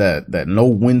guys that know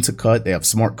when to cut. They have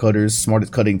smart cutters,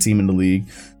 smartest cutting team in the league.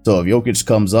 So if Jokic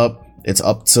comes up, it's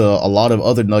up to a lot of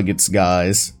other Nuggets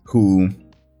guys who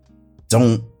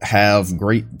don't have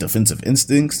great defensive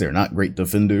instincts. They're not great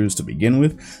defenders to begin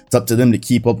with. It's up to them to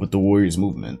keep up with the Warriors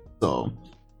movement. So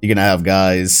you're gonna have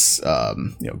guys,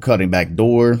 cutting back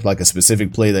door, like a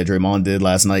specific play that Draymond did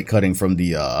last night, cutting from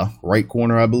the right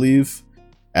corner, I believe.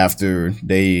 After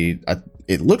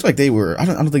it looked like they were, I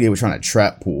don't think they were trying to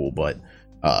trap Poole, but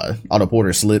Otto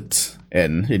Porter slipped,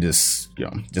 and it just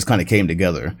kind of came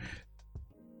together.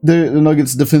 The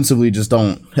Nuggets defensively just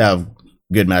don't have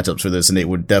good matchups for this, and they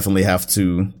would definitely have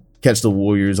to catch the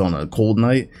Warriors on a cold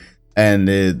night, and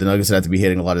the Nuggets would have to be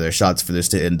hitting a lot of their shots for this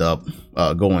to end up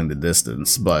going the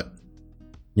distance. But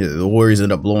the Warriors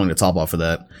end up blowing the top off of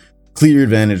that. Clear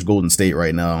advantage Golden State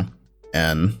right now,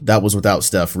 and that was without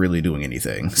Steph really doing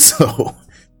anything. So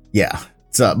yeah,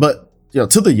 but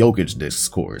to the Jokic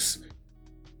discourse,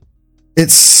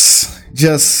 it's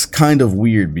just kind of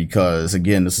weird because,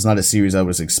 again, this is not a series I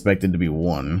was expected to be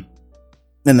won.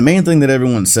 And the main thing that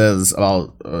everyone says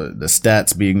about the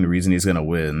stats being the reason he's going to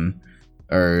win,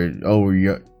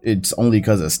 it's only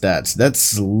because of stats.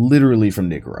 That's literally from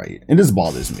Nick Wright. And this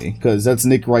bothers me because that's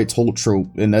Nick Wright's whole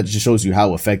trope, and that just shows you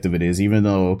how effective it is. Even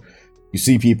though you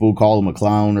see people call him a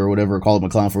clown or whatever, call him a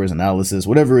clown for his analysis,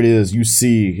 whatever it is, you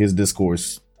see his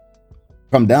discourse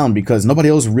come down because nobody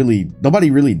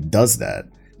really does that.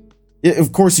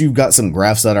 Of course, you've got some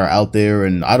graphs that are out there,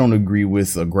 and I don't agree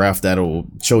with a graph that'll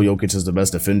show Jokic as the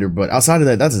best defender, but outside of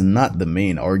that, that's not the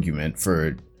main argument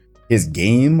for his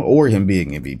game or him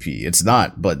being MVP. It's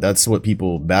not, but that's what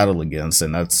people battle against,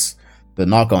 and that's the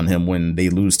knock on him when they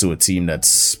lose to a team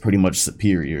that's pretty much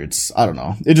superior. I don't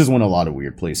know. It just went a lot of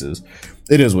weird places.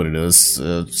 It is what it is.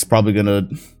 It's probably gonna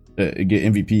get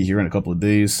MVP here in a couple of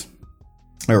days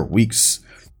or weeks.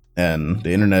 And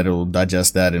the internet will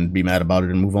digest that and be mad about it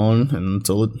and move on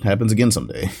until it happens again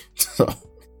someday. So,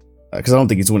 because I don't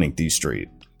think he's winning 3 straight.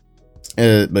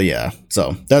 But yeah,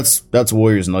 so that's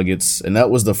Warriors Nuggets, and that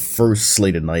was the first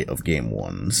slated night of game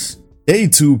 1s. Day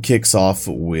 2 kicks off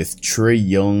with Trae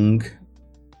Young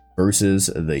versus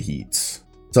the Heat.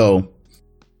 So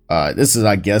this is,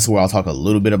 I guess, where I'll talk a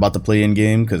little bit about the play-in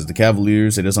game, because the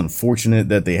Cavaliers, it is unfortunate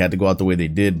that they had to go out the way they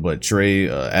did, but Trae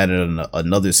added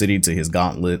another city to his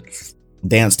gauntlet,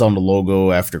 danced on the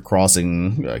logo after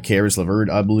crossing Karis LeVert,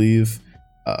 I believe,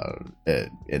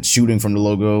 and shooting from the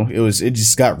logo. It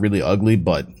just got really ugly,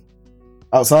 but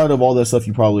outside of all that stuff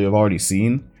you probably have already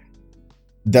seen,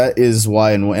 that is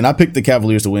why, and I picked the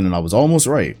Cavaliers to win, and I was almost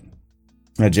right.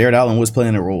 Jared Allen was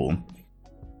playing a role.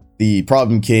 The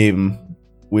problem came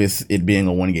with it being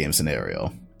a 1-game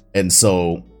scenario. And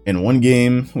so in 1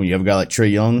 game, when you have a guy like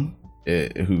Trae Young,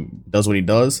 who does what he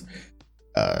does,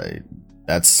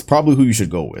 that's probably who you should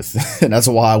go with. And that's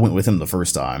why I went with him the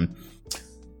first time.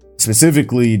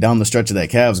 Specifically, down the stretch of that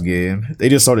Cavs game, they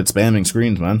just started spamming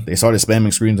screens, man. They started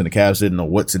spamming screens, and the Cavs didn't know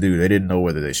what to do. They didn't know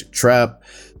whether they should trap.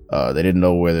 They didn't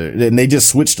know whether, and they just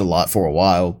switched a lot for a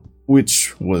while,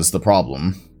 which was the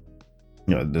problem.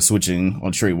 The switching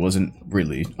on Trey wasn't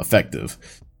really effective,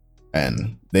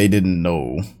 and they didn't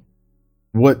know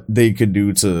what they could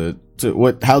do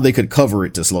how they could cover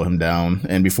it to slow him down.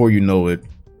 And before you know it,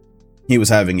 he was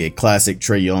having a classic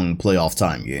Trae Young playoff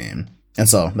time game. And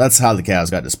so that's how the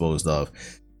Cavs got disposed of.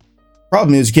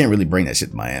 Problem is, you can't really bring that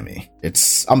shit to Miami.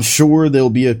 I'm sure there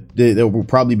will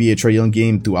probably be a Trae Young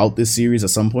game throughout this series at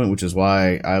some point, which is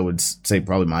why I would say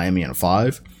probably Miami in a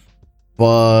 5.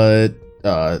 But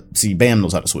see, Bam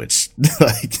knows how to switch.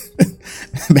 Like,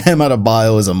 Bam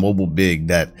Adebayo is a mobile big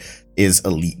that is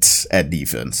elite at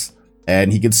defense,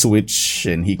 and he can switch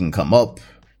and he can come up.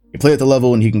 He play at the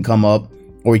level and he can come up,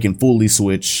 or he can fully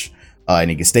switch and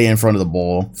he can stay in front of the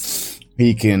ball.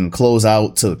 He can close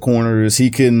out to the corners. He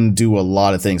can do a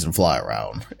lot of things and fly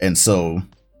around. And so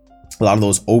a lot of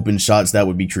those open shots that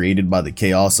would be created by the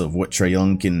chaos of what Trae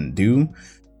Young can do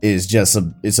is just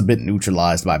it's a bit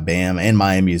neutralized by Bam and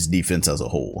Miami's defense as a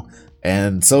whole.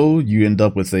 And so you end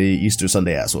up with a Easter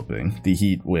Sunday ass whooping. The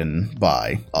Heat win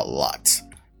by a lot.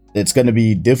 It's going to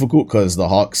be difficult because the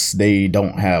Hawks, they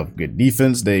don't have good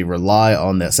defense. They rely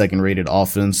on that second-rated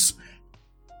offense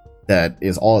that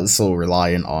is also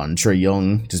reliant on Trae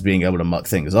Young just being able to muck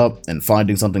things up and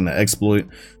finding something to exploit.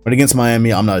 But against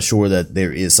Miami, I'm not sure that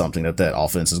there is something that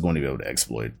offense is going to be able to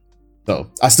exploit.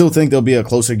 So I still think there'll be a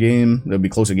closer game. There'll be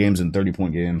closer games than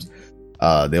 30-point games.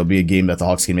 There'll be a game that the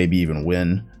Hawks can maybe even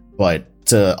win. But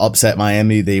to upset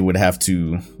Miami, they would have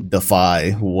to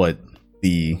defy what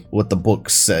the book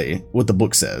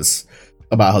says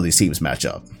about how these teams match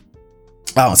up.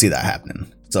 I don't see that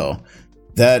happening. So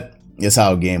that is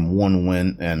how game 1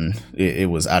 went, and it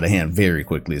was out of hand very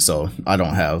quickly. So I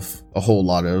don't have a whole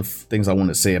lot of things I want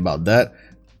to say about that.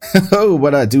 Oh,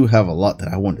 but I do have a lot that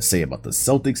I want to say about the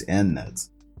Celtics and Nets.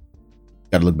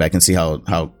 Got to look back and see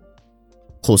how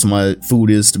close my food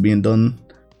is to being done.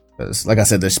 Because, like I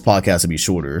said, this podcast would be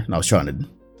shorter, and I was trying to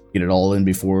get it all in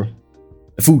before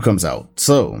the food comes out.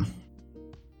 So,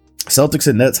 Celtics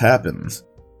and Nets happens.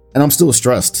 And I'm still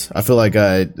stressed. I feel like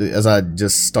as I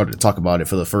just started to talk about it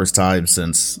for the first time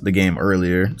since the game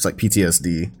earlier, it's like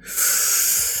PTSD.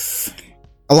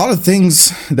 A lot of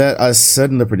things that I said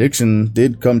in the prediction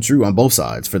did come true on both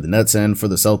sides, for the Nets and for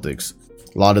the Celtics.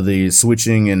 A lot of the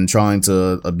switching and trying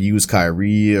to abuse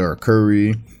Kyrie or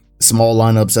Curry, small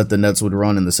lineups that the Nets would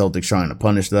run, and the Celtics trying to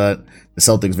punish that. The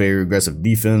Celtics' very aggressive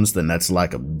defense, the Nets'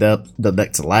 lack of depth,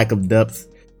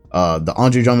 the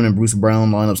Andre Drummond and Bruce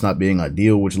Brown lineups not being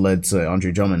ideal, which led to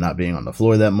Andre Drummond not being on the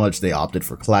floor that much. They opted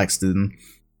for Claxton.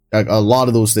 A lot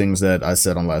of those things that I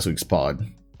said on last week's pod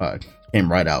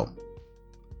came right out.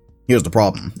 Here's the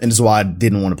problem, and this is why I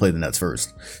didn't want to play the Nets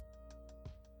first.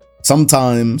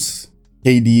 Sometimes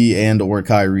KD and or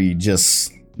Kyrie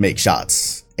just make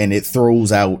shots, and it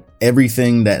throws out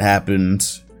everything that happened,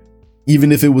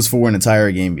 even if it was for an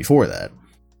entire game before that.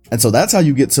 And so that's how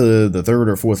you get to the third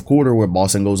or fourth quarter where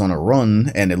Boston goes on a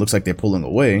run and it looks like they're pulling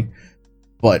away.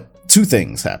 But two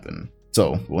things happen.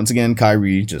 So once again,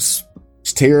 Kyrie just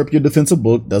tear up your defensive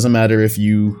book. Doesn't matter if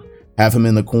you have him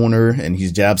in the corner and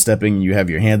he's jab stepping and you have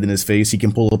your hand in his face, he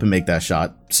can pull up and make that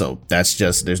shot. So that's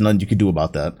just, there's nothing you can do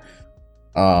about that.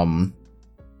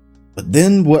 But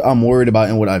then what I'm worried about,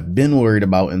 and what I've been worried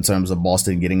about in terms of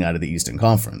Boston getting out of the Eastern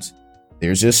Conference,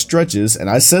 there's just stretches, and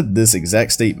I said this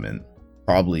exact statement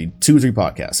probably 2 or 3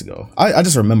 podcasts ago. I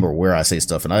just remember where I say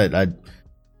stuff, and I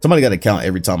somebody got to count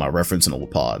every time I reference an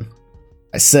old pod.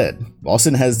 I said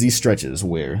Boston has these stretches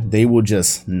where they will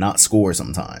just not score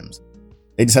sometimes.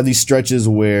 They just have these stretches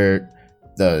where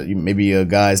maybe a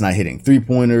guy's not hitting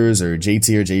 3-pointers, or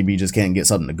JT or JB just can't get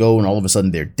something to go, and all of a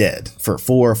sudden they're dead for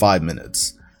 4 or 5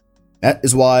 minutes. That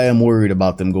is why I'm worried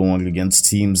about them going against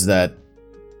teams that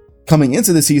coming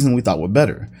into the season we thought were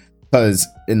better. Because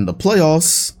in the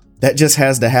playoffs, that just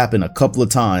has to happen a couple of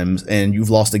times and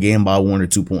you've lost a game by 1 or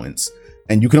 2 points.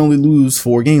 And you can only lose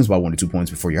 4 games by 1 or 2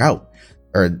 points before you're out.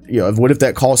 Or, what if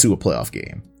that costs you a playoff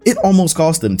game? It almost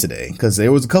cost them today, because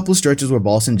there was a couple of stretches where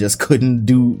Boston just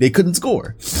couldn't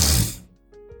score.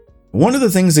 One of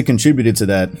the things that contributed to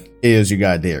that is your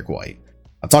guy Derek White.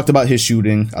 I talked about his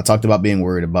shooting. I talked about being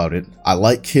worried about it. I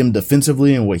like him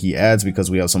defensively and what he adds because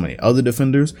we have so many other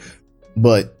defenders,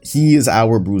 but he is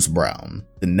our Bruce Brown.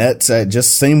 The Nets said,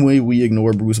 just same way we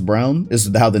ignore Bruce Brown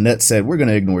is how the Nets said, we're going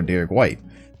to ignore Derek White.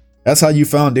 That's how you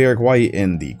found Derek White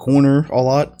in the corner a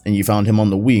lot, and you found him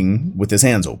on the wing with his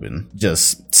hands open,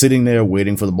 just sitting there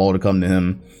waiting for the ball to come to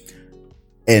him.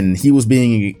 And he was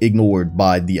being ignored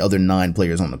by the other 9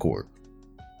 players on the court.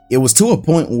 It was to a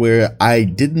point where I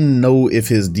didn't know if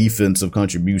his defensive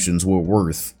contributions were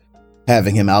worth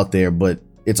having him out there, but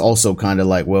it's also kind of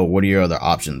like, well, what are your other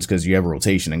options? Because you have a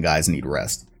rotation and guys need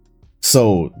rest.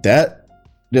 So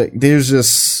there's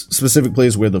just specific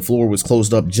plays where the floor was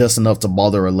closed up just enough to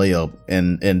bother a layup,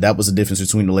 and that was the difference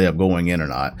between the layup going in or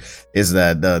not, is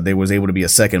that there was able to be a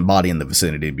second body in the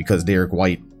vicinity because Derek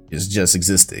White is just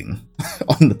existing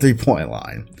on the 3-point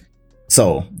line.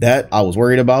 So that I was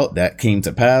worried about, that came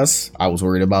to pass. I was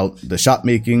worried about the shot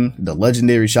making, the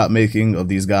legendary shot making of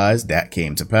these guys, that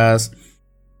came to pass.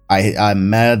 I'm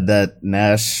mad that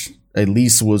Nash at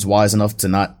least was wise enough to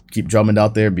not keep Drummond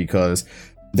out there, because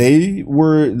the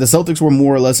Celtics were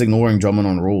more or less ignoring Drummond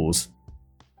on rolls.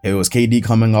 It was KD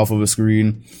coming off of a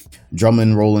screen,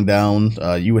 Drummond rolling down.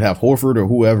 You would have Horford or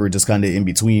whoever just kind of in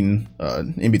between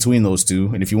those two.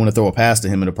 And if you want to throw a pass to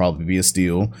him, it'll probably be a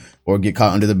steal or get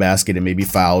caught under the basket and maybe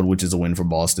fouled, which is a win for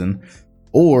Boston.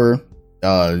 Or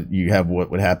you have what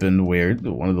would happen where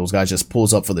one of those guys just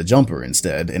pulls up for the jumper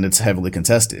instead, and it's heavily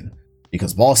contested.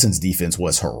 Because Boston's defense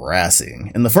was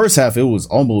harassing. In the first half, it was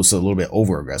almost a little bit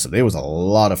over-aggressive. There was a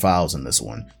lot of fouls in this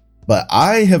one. But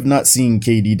I have not seen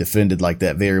KD defended like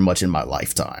that very much in my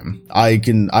lifetime. I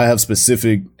have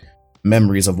specific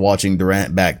memories of watching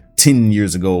Durant back 10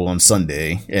 years ago on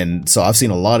Sunday. And so I've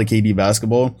seen a lot of KD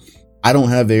basketball. I don't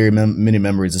have very many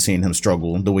memories of seeing him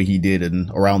struggle the way he did in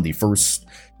around the first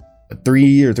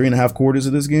 3 or 3.5 quarters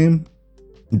of this game.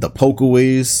 The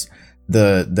pokeaways,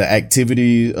 the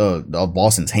activity of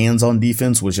Boston's hands on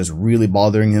defense was just really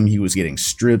bothering him. He was getting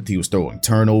stripped. He was throwing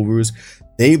turnovers.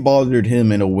 They bothered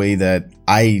him in a way that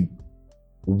I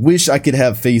wish I could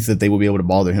have faith that they would be able to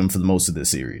bother him for the most of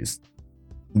this series,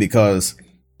 because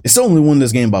it's only won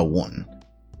this game by 1.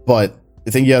 But I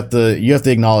think you have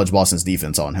to acknowledge Boston's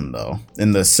defense on him, though.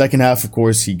 In the second half, of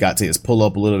course, he got to his pull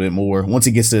up a little bit more. Once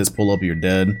he gets to his pull up, you're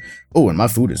dead. Oh, and my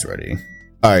food is ready.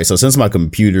 Alright, so since my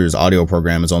computer's audio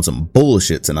program is on some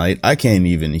bullshit tonight, I can't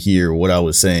even hear what I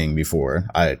was saying before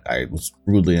I was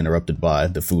rudely interrupted by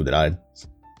the food that I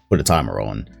put a timer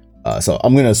on. So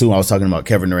I'm going to assume I was talking about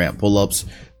Kevin Durant pull-ups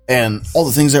and all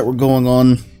the things that were going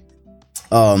on.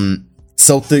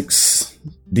 Celtics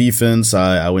defense,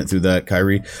 I went through that.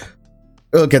 Kyrie.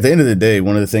 Look, at the end of the day,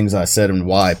 one of the things I said and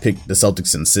why I picked the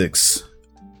Celtics in 6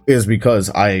 is because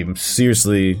I'm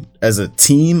seriously, as a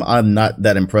team, I'm not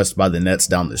that impressed by the Nets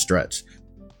down the stretch.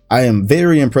 I am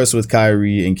very impressed with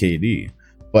Kyrie and KD,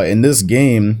 but in this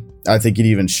game, I think it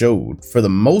even showed. For the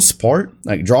most part,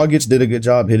 like, Dragic did a good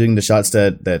job hitting the shots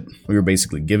that we were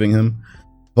basically giving him,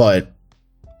 but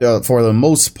for the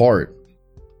most part,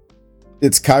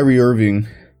 it's Kyrie Irving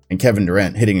and Kevin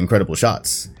Durant hitting incredible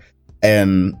shots,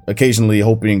 and occasionally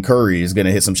hoping Curry is going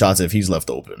to hit some shots if he's left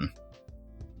open.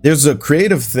 There's a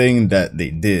creative thing that they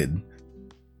did,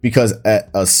 because at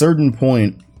a certain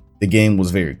point, the game was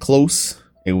very close.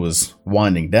 It was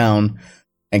winding down,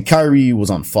 and Kyrie was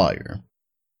on fire.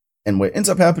 And what ends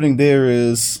up happening there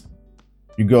is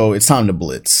you go, it's time to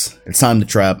blitz. It's time to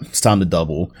trap. It's time to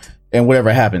double. And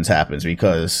whatever happens, happens.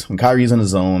 Because when Kyrie's in the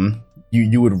zone,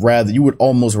 you would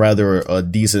almost rather a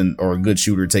decent or a good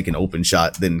shooter take an open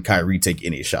shot than Kyrie take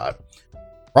any shot.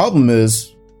 Problem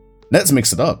is, Nets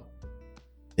mix it up.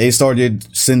 They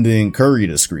started sending Curry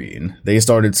to screen. They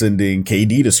started sending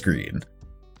KD to screen.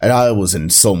 And I was in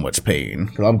so much pain,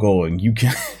 because I'm going, you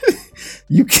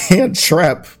can't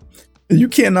trap. You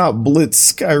cannot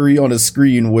blitz Kyrie on a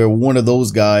screen where one of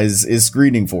those guys is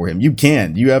screening for him. You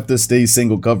can't. You have to stay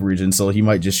single coverage, and so he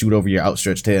might just shoot over your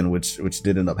outstretched hand, which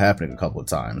did end up happening a couple of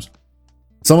times.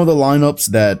 Some of the lineups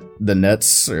that the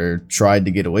Nets tried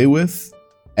to get away with,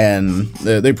 and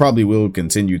they probably will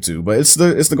continue to, but it's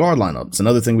the guard lineup. It's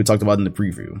another thing we talked about in the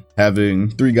preview.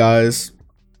 Having 3 guys,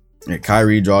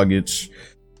 Kyrie, Dragic,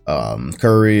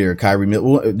 Curry, or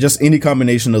Kyrie, just any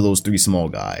combination of those 3 small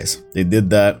guys. They did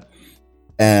that.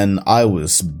 And I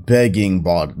was begging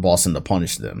Boston to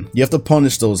punish them. You have to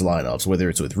punish those lineups, whether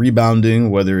it's with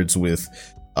rebounding, whether it's with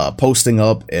posting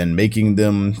up and making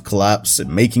them collapse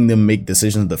and making them make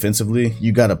decisions defensively.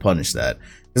 You got to punish that,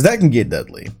 because that can get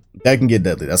deadly.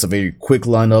 That's a very quick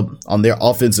lineup. On their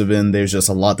offensive end, there's just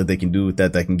a lot that they can do with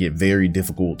that can get very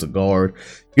difficult to guard.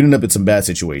 You can end up in some bad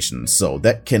situations, so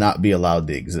that cannot be allowed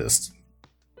to exist.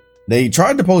 They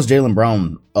tried to post Jaylen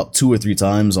Brown up 2 or 3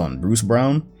 times on Bruce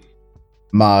Brown.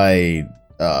 My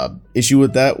issue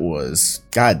with that was,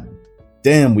 god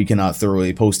damn, we cannot throw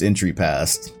a post-entry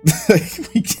pass.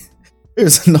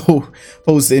 There's no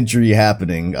post-entry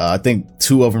happening. I think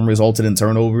 2 of them resulted in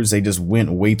turnovers. They just went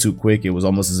way too quick. It was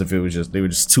almost as if they were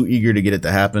just too eager to get it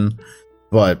to happen.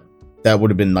 But that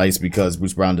would have been nice, because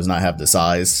Bruce Brown does not have the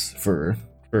size for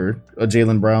a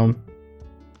Jaylen Brown.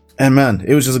 And man,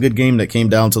 it was just a good game that came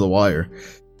down to the wire.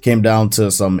 Came down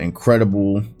to some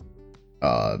incredible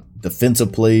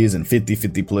defensive plays and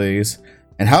 50-50 plays.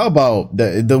 And how about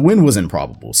the win was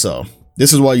improbable. So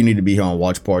this is why you need to be here on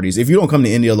watch parties. If you don't come to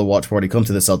any other watch party, come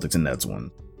to the Celtics and Nets one.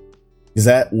 Because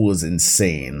that was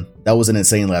insane. That was an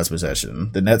insane last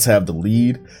possession. The Nets have the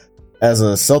lead. As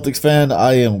a Celtics fan,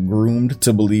 I am groomed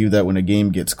to believe that when a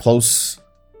game gets close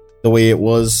the way it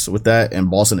was with that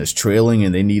and Boston is trailing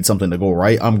and they need something to go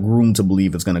right, I'm groomed to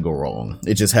believe it's going to go wrong.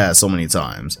 It just has so many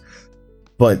times.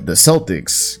 But the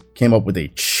Celtics came up with a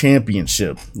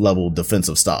championship level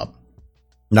defensive stop.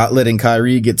 Not letting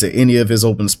Kyrie get to any of his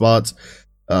open spots,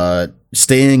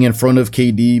 staying in front of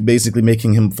KD, basically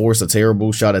making him force a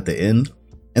terrible shot at the end,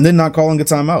 and then not calling a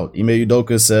timeout. Ime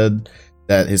Udoka said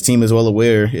that his team is well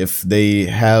aware if they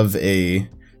have a,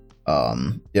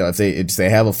 if they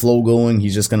have a flow going,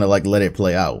 he's just gonna like let it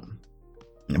play out.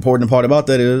 The important part about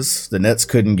that is the Nets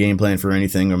couldn't game plan for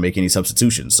anything or make any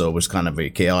substitutions, so it was kind of a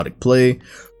chaotic play.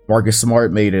 Marcus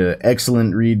Smart made an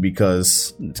excellent read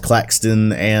because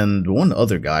Claxton and one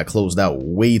other guy closed out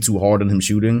way too hard on him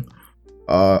shooting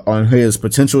on his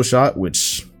potential shot,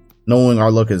 which, knowing our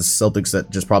luck as Celtics, that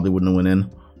just probably wouldn't have went in.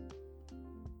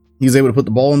 He was able to put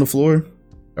the ball on the floor,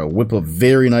 whip a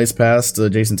very nice pass to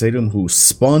Jason Tatum, who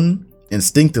spun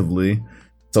instinctively,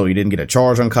 so he didn't get a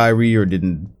charge on Kyrie or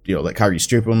didn't, let Kyrie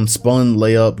strip him. Spun,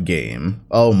 layup, game.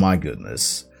 Oh my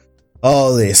goodness.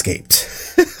 Oh, they escaped.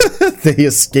 They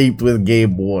escaped with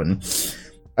game one.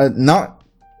 Not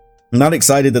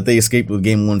excited that they escaped with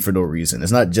game one for no reason.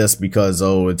 It's not just because,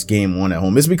 it's game one at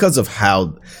home. It's because of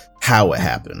how it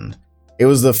happened. It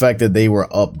was the fact that they were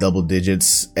up double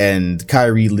digits and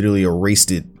Kyrie literally erased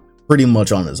it pretty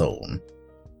much on his own.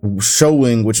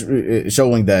 Showing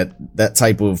that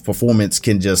type of performance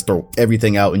can just throw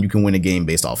everything out and you can win a game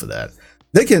based off of that.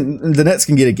 The Nets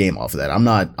can get a game off of that. I'm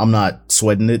not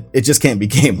sweating it. It just can't be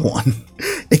game one.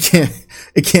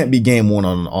 It can't be game one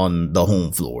on the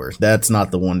home floor. That's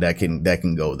not the one that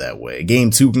can go that way.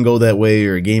 Game two can go that way,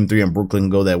 or game three in Brooklyn can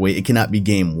go that way. It cannot be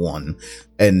game one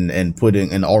and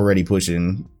already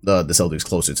pushing the Celtics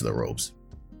closer to the ropes.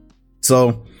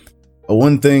 So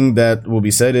one thing that will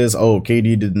be said is,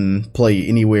 KD didn't play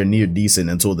anywhere near decent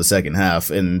until the second half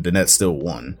and the Nets still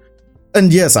won.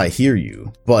 And yes, I hear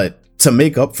you, but to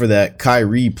make up for that,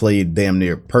 Kyrie played damn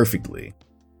near perfectly.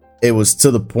 It was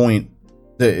to the point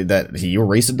that he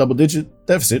erased a double-digit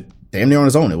deficit damn near on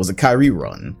his own. It was a Kyrie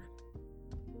run.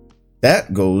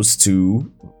 That goes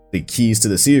to the keys to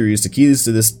the series, the keys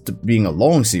to this being a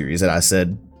long series that I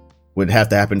said would have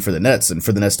to happen for the Nets and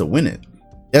for the Nets to win it.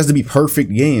 It has to be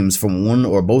perfect games from one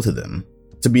or both of them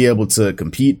to be able to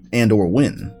compete and or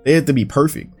win. They have to be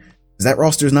perfect because that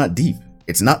roster is not deep.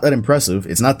 It's not that impressive,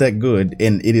 it's not that good,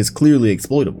 and it is clearly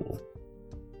exploitable.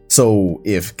 So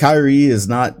if Kyrie is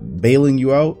not bailing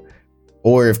you out,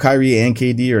 or if Kyrie and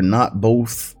KD are not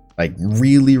both like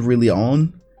really, really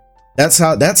on, that's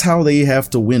how they have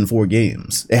to win 4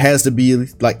 games. It has to be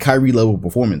like Kyrie level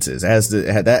performances.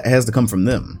 That has to come from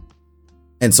them.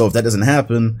 And so if that doesn't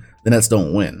happen, the Nets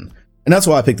don't win. And that's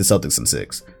why I picked the Celtics in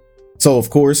 6. So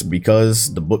of course,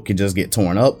 because the book could just get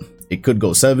torn up, it could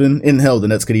go 7. In hell, the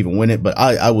Nets could even win it, but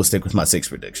I will stick with my 6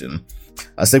 prediction.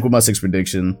 I stick with my 6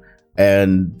 prediction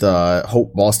and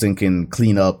hope Boston can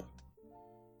clean up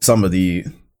some of the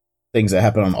things that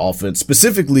happen on offense.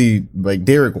 Specifically, like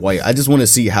Derek White. I just want to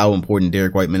see how important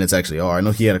Derek White minutes actually are. I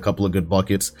know he had a couple of good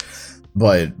buckets,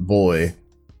 but boy,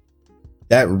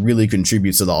 that really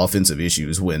contributes to the offensive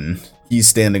issues when he's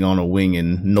standing on a wing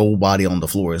and nobody on the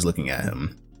floor is looking at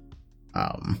him.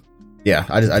 Yeah,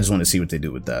 I just want to see what they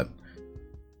do with that.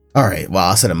 All right, wow,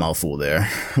 I said a mouthful there.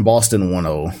 Boston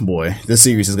 1-0. Boy, this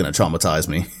series is going to traumatize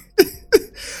me.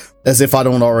 As if I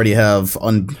don't already have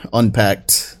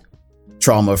unpacked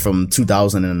trauma from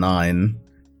 2009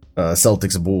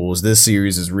 Celtics Bulls. This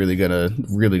series is really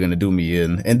gonna do me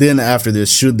in. And then after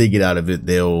this, should they get out of it,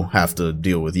 they'll have to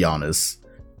deal with Giannis.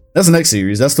 That's the next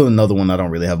series. That's still another one I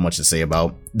don't really have much to say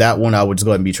about. That one, I would just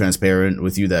go ahead and be transparent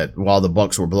with you that while the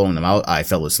Bucks were blowing them out, I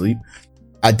fell asleep.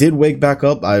 I did wake back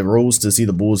up. I rose to see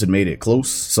the Bulls had made it close,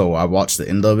 so I watched the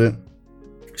end of it.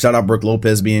 Shout out Brook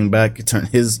Lopez being back.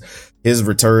 His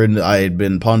return, I had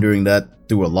been pondering that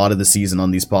through a lot of the season on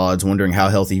these pods, wondering how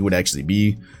healthy he would actually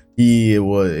be. He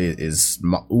is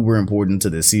uber important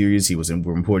to this series. He was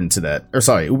uber important to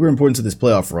uber important to this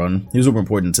playoff run. He was uber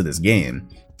important to this game.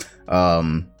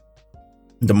 DeMar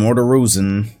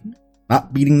DeRozan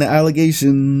not beating the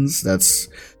allegations. This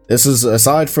is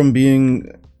aside from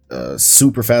being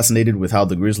super fascinated with how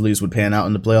the Grizzlies would pan out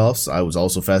in the playoffs. I was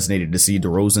also fascinated to see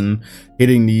DeRozan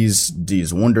hitting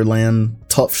these Wonderland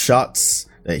tough shots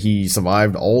that he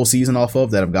survived all season off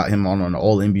of that have got him on an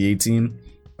all NBA team.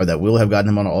 or that will have gotten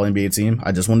him on an All-NBA team.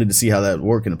 I just wanted to see how that would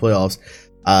work in the playoffs.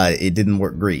 It didn't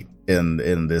work great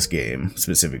in this game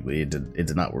specifically. It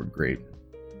did not work great.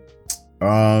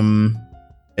 And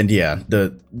yeah,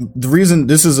 the reason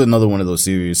this is another one of those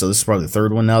series, so this is probably the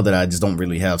third one now that I just don't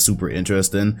really have super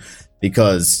interest in,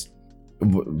 because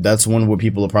that's one where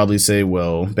people will probably say,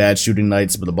 well, bad shooting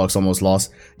nights, but the Bucks almost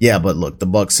lost. Yeah, but look, the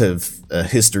Bucks have a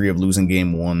history of losing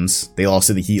game ones. They lost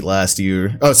to the Heat last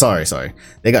year. Oh, sorry.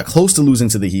 They got close to losing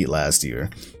to the Heat last year,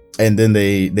 and then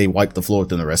they wiped the floor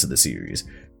within the rest of the series.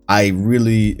 I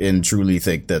really and truly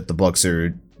think that the Bucks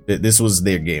this was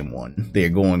their game one. They're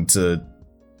going to,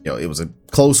 it was a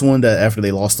close one that after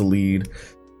they lost the lead,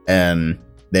 and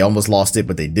they almost lost it,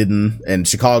 but they didn't. And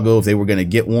Chicago, if they were going to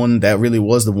get one, that really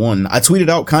was the one. I tweeted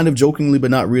out kind of jokingly, but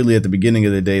not really, at the beginning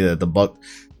of the day that the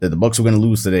Bucks were going to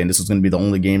lose today, and this was going to be the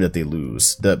only game that they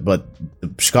lose. But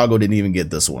Chicago didn't even get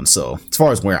this one. So as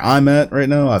far as where I'm at right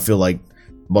now, I feel like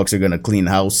Bucks are going to clean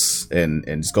house and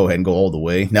just go ahead and go all the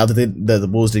way. Now that the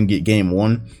Bulls didn't get game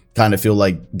one, kind of feel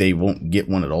like they won't get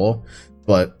one at all.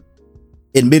 But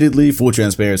admittedly, full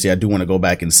transparency, I do want to go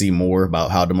back and see more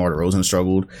about how DeMar DeRozan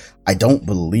struggled. I don't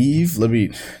believe,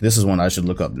 this is one I should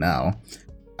look up now.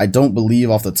 I don't believe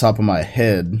off the top of my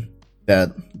head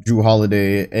that Jrue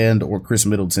Holiday and or Chris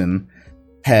Middleton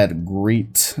had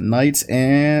great nights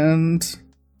and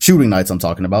shooting nights. I'm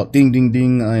talking about. Ding, ding,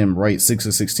 ding. I am right. 6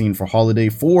 of 16 for Holiday,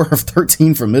 4 of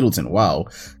 13 for Middleton. Wow.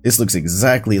 This looks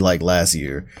exactly like last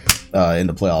year in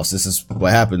the playoffs. This is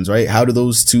what happens, right? How do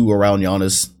those two around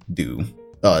Giannis do?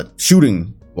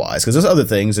 Shooting wise, because there's other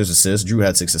things. There's assists. Jrue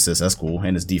had 6 assists. That's cool.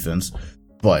 And his defense.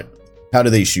 But how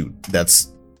do they shoot?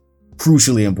 That's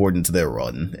crucially important to their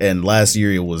run. And last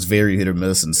year it was very hit or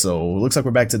miss. And so it looks like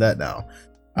we're back to that now.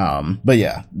 But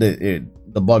yeah,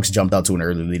 the Bucks jumped out to an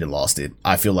early lead and lost it.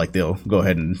 I feel like they'll go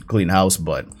ahead and clean house,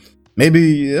 but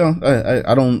maybe, I'm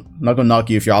not gonna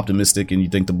knock you if you're optimistic and you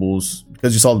think the Bulls,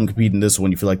 because you saw them compete in this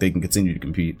one, you feel like they can continue to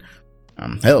compete.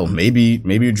 Hell, maybe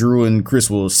Jrue and Chris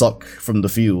will suck from the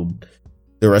field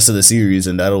the rest of the series,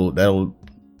 and that'll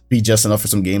be just enough for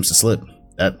some games to slip.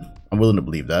 That I'm willing to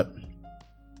believe that.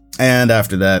 And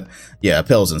after that, yeah,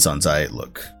 Pels and Suns. I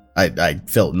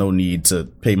felt no need to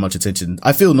pay much attention.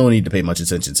 I feel no need to pay much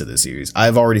attention to this series.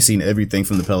 I've already seen everything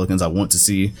from the Pelicans I want to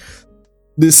see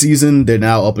this season. They're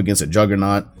now up against a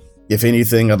juggernaut. If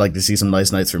anything, I'd like to see some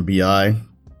nice nights from BI.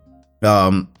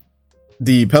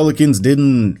 The Pelicans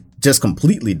didn't just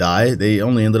completely die. They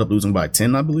only ended up losing by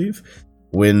 10, I believe,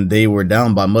 when they were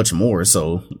down by much more.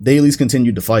 So they at least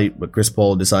continued to fight, but Chris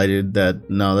Paul decided that,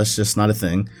 no, that's just not a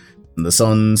thing. And the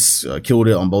Suns killed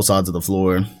it on both sides of the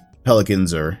floor.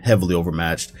 Pelicans are heavily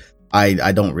overmatched.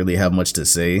 I don't really have much to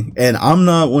say. And I'm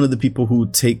not one of the people who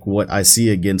take what I see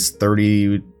against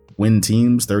 30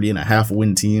 and a half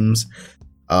win teams,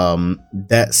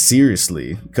 that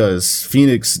seriously. Because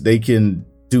Phoenix, they can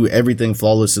do everything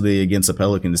flawlessly against a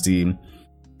Pelicans team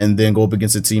and then go up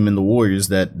against a team in the Warriors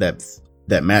that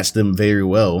match them very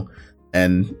well.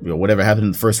 And whatever happened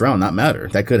in the first round, not matter.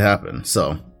 That could happen.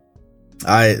 So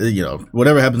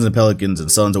whatever happens in the Pelicans and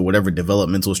Suns, or whatever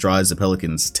developmental strides the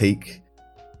Pelicans take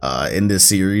in this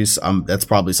series, that's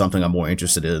probably something I'm more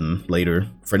interested in later.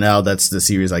 For now, that's the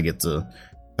series I get to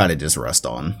kind of just rest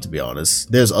on, to be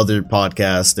honest. There's other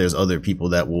podcasts, there's other people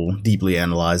that will deeply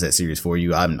analyze that series for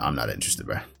you. I'm not interested,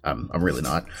 bro. I'm really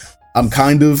not. I'm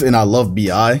kind of, and I love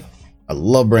BI. I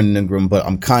love Brandon Ingram, but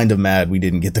I'm kind of mad we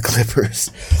didn't get the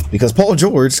Clippers because Paul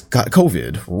George got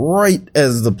COVID right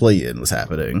as the play-in was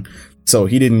happening. So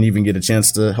he didn't even get a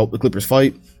chance to help the Clippers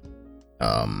fight.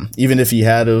 Even if he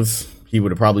he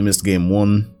would have probably missed game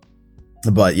one.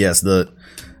 But yes, the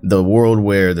world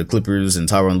where the Clippers and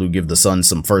Tyronn Lue give the Suns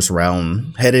some first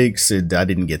round headaches, I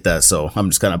didn't get that. So I'm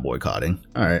just kind of boycotting.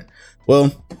 All right.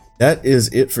 Well, that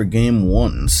is it for game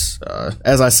ones.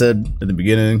 As I said at the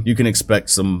beginning, you can expect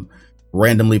some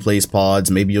randomly placed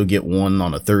pods. Maybe you'll get one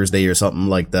on a Thursday or something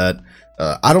like that.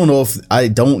 I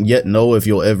don't yet know if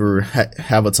you'll ever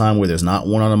have a time where there's not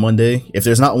one on a Monday. If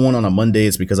there's not one on a Monday,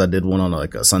 it's because I did one on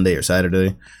like a Sunday or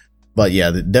Saturday. But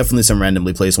yeah, definitely some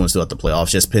randomly placed ones throughout the playoffs,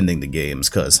 just pending the games,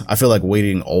 because I feel like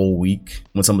waiting all week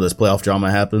when some of this playoff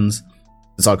drama happens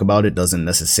to talk about it doesn't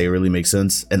necessarily make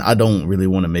sense. And I don't really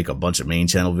want to make a bunch of main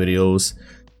channel videos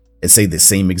and say the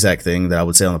same exact thing that I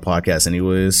would say on the podcast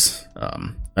anyways.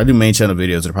 I do main channel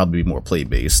videos that are probably more play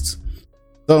based.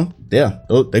 So yeah,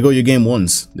 there go your game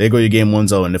ones. There go your game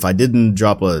ones. Oh, and if I didn't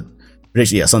drop a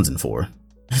prediction, yeah, Suns in 4.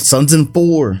 Suns in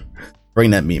 4.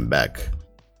 Bring that meme back.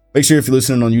 Make sure if you're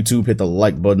listening on YouTube, hit the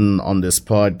like button on this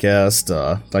podcast.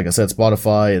 Like I said,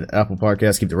 Spotify and Apple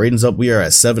Podcasts, keep the ratings up. We are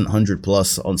at 700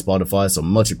 plus on Spotify, so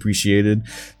much appreciated.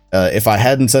 If I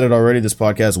hadn't said it already, this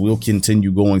podcast will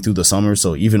continue going through the summer.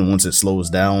 So even once it slows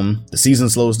down, the season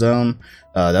slows down,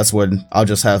 that's when I'll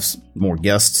just have more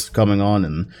guests coming on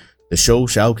and the show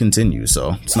shall continue.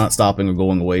 So it's not stopping or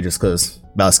going away just because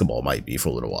basketball might be for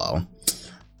a little while.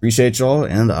 Appreciate y'all,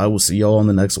 and I will see y'all on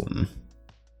the next one.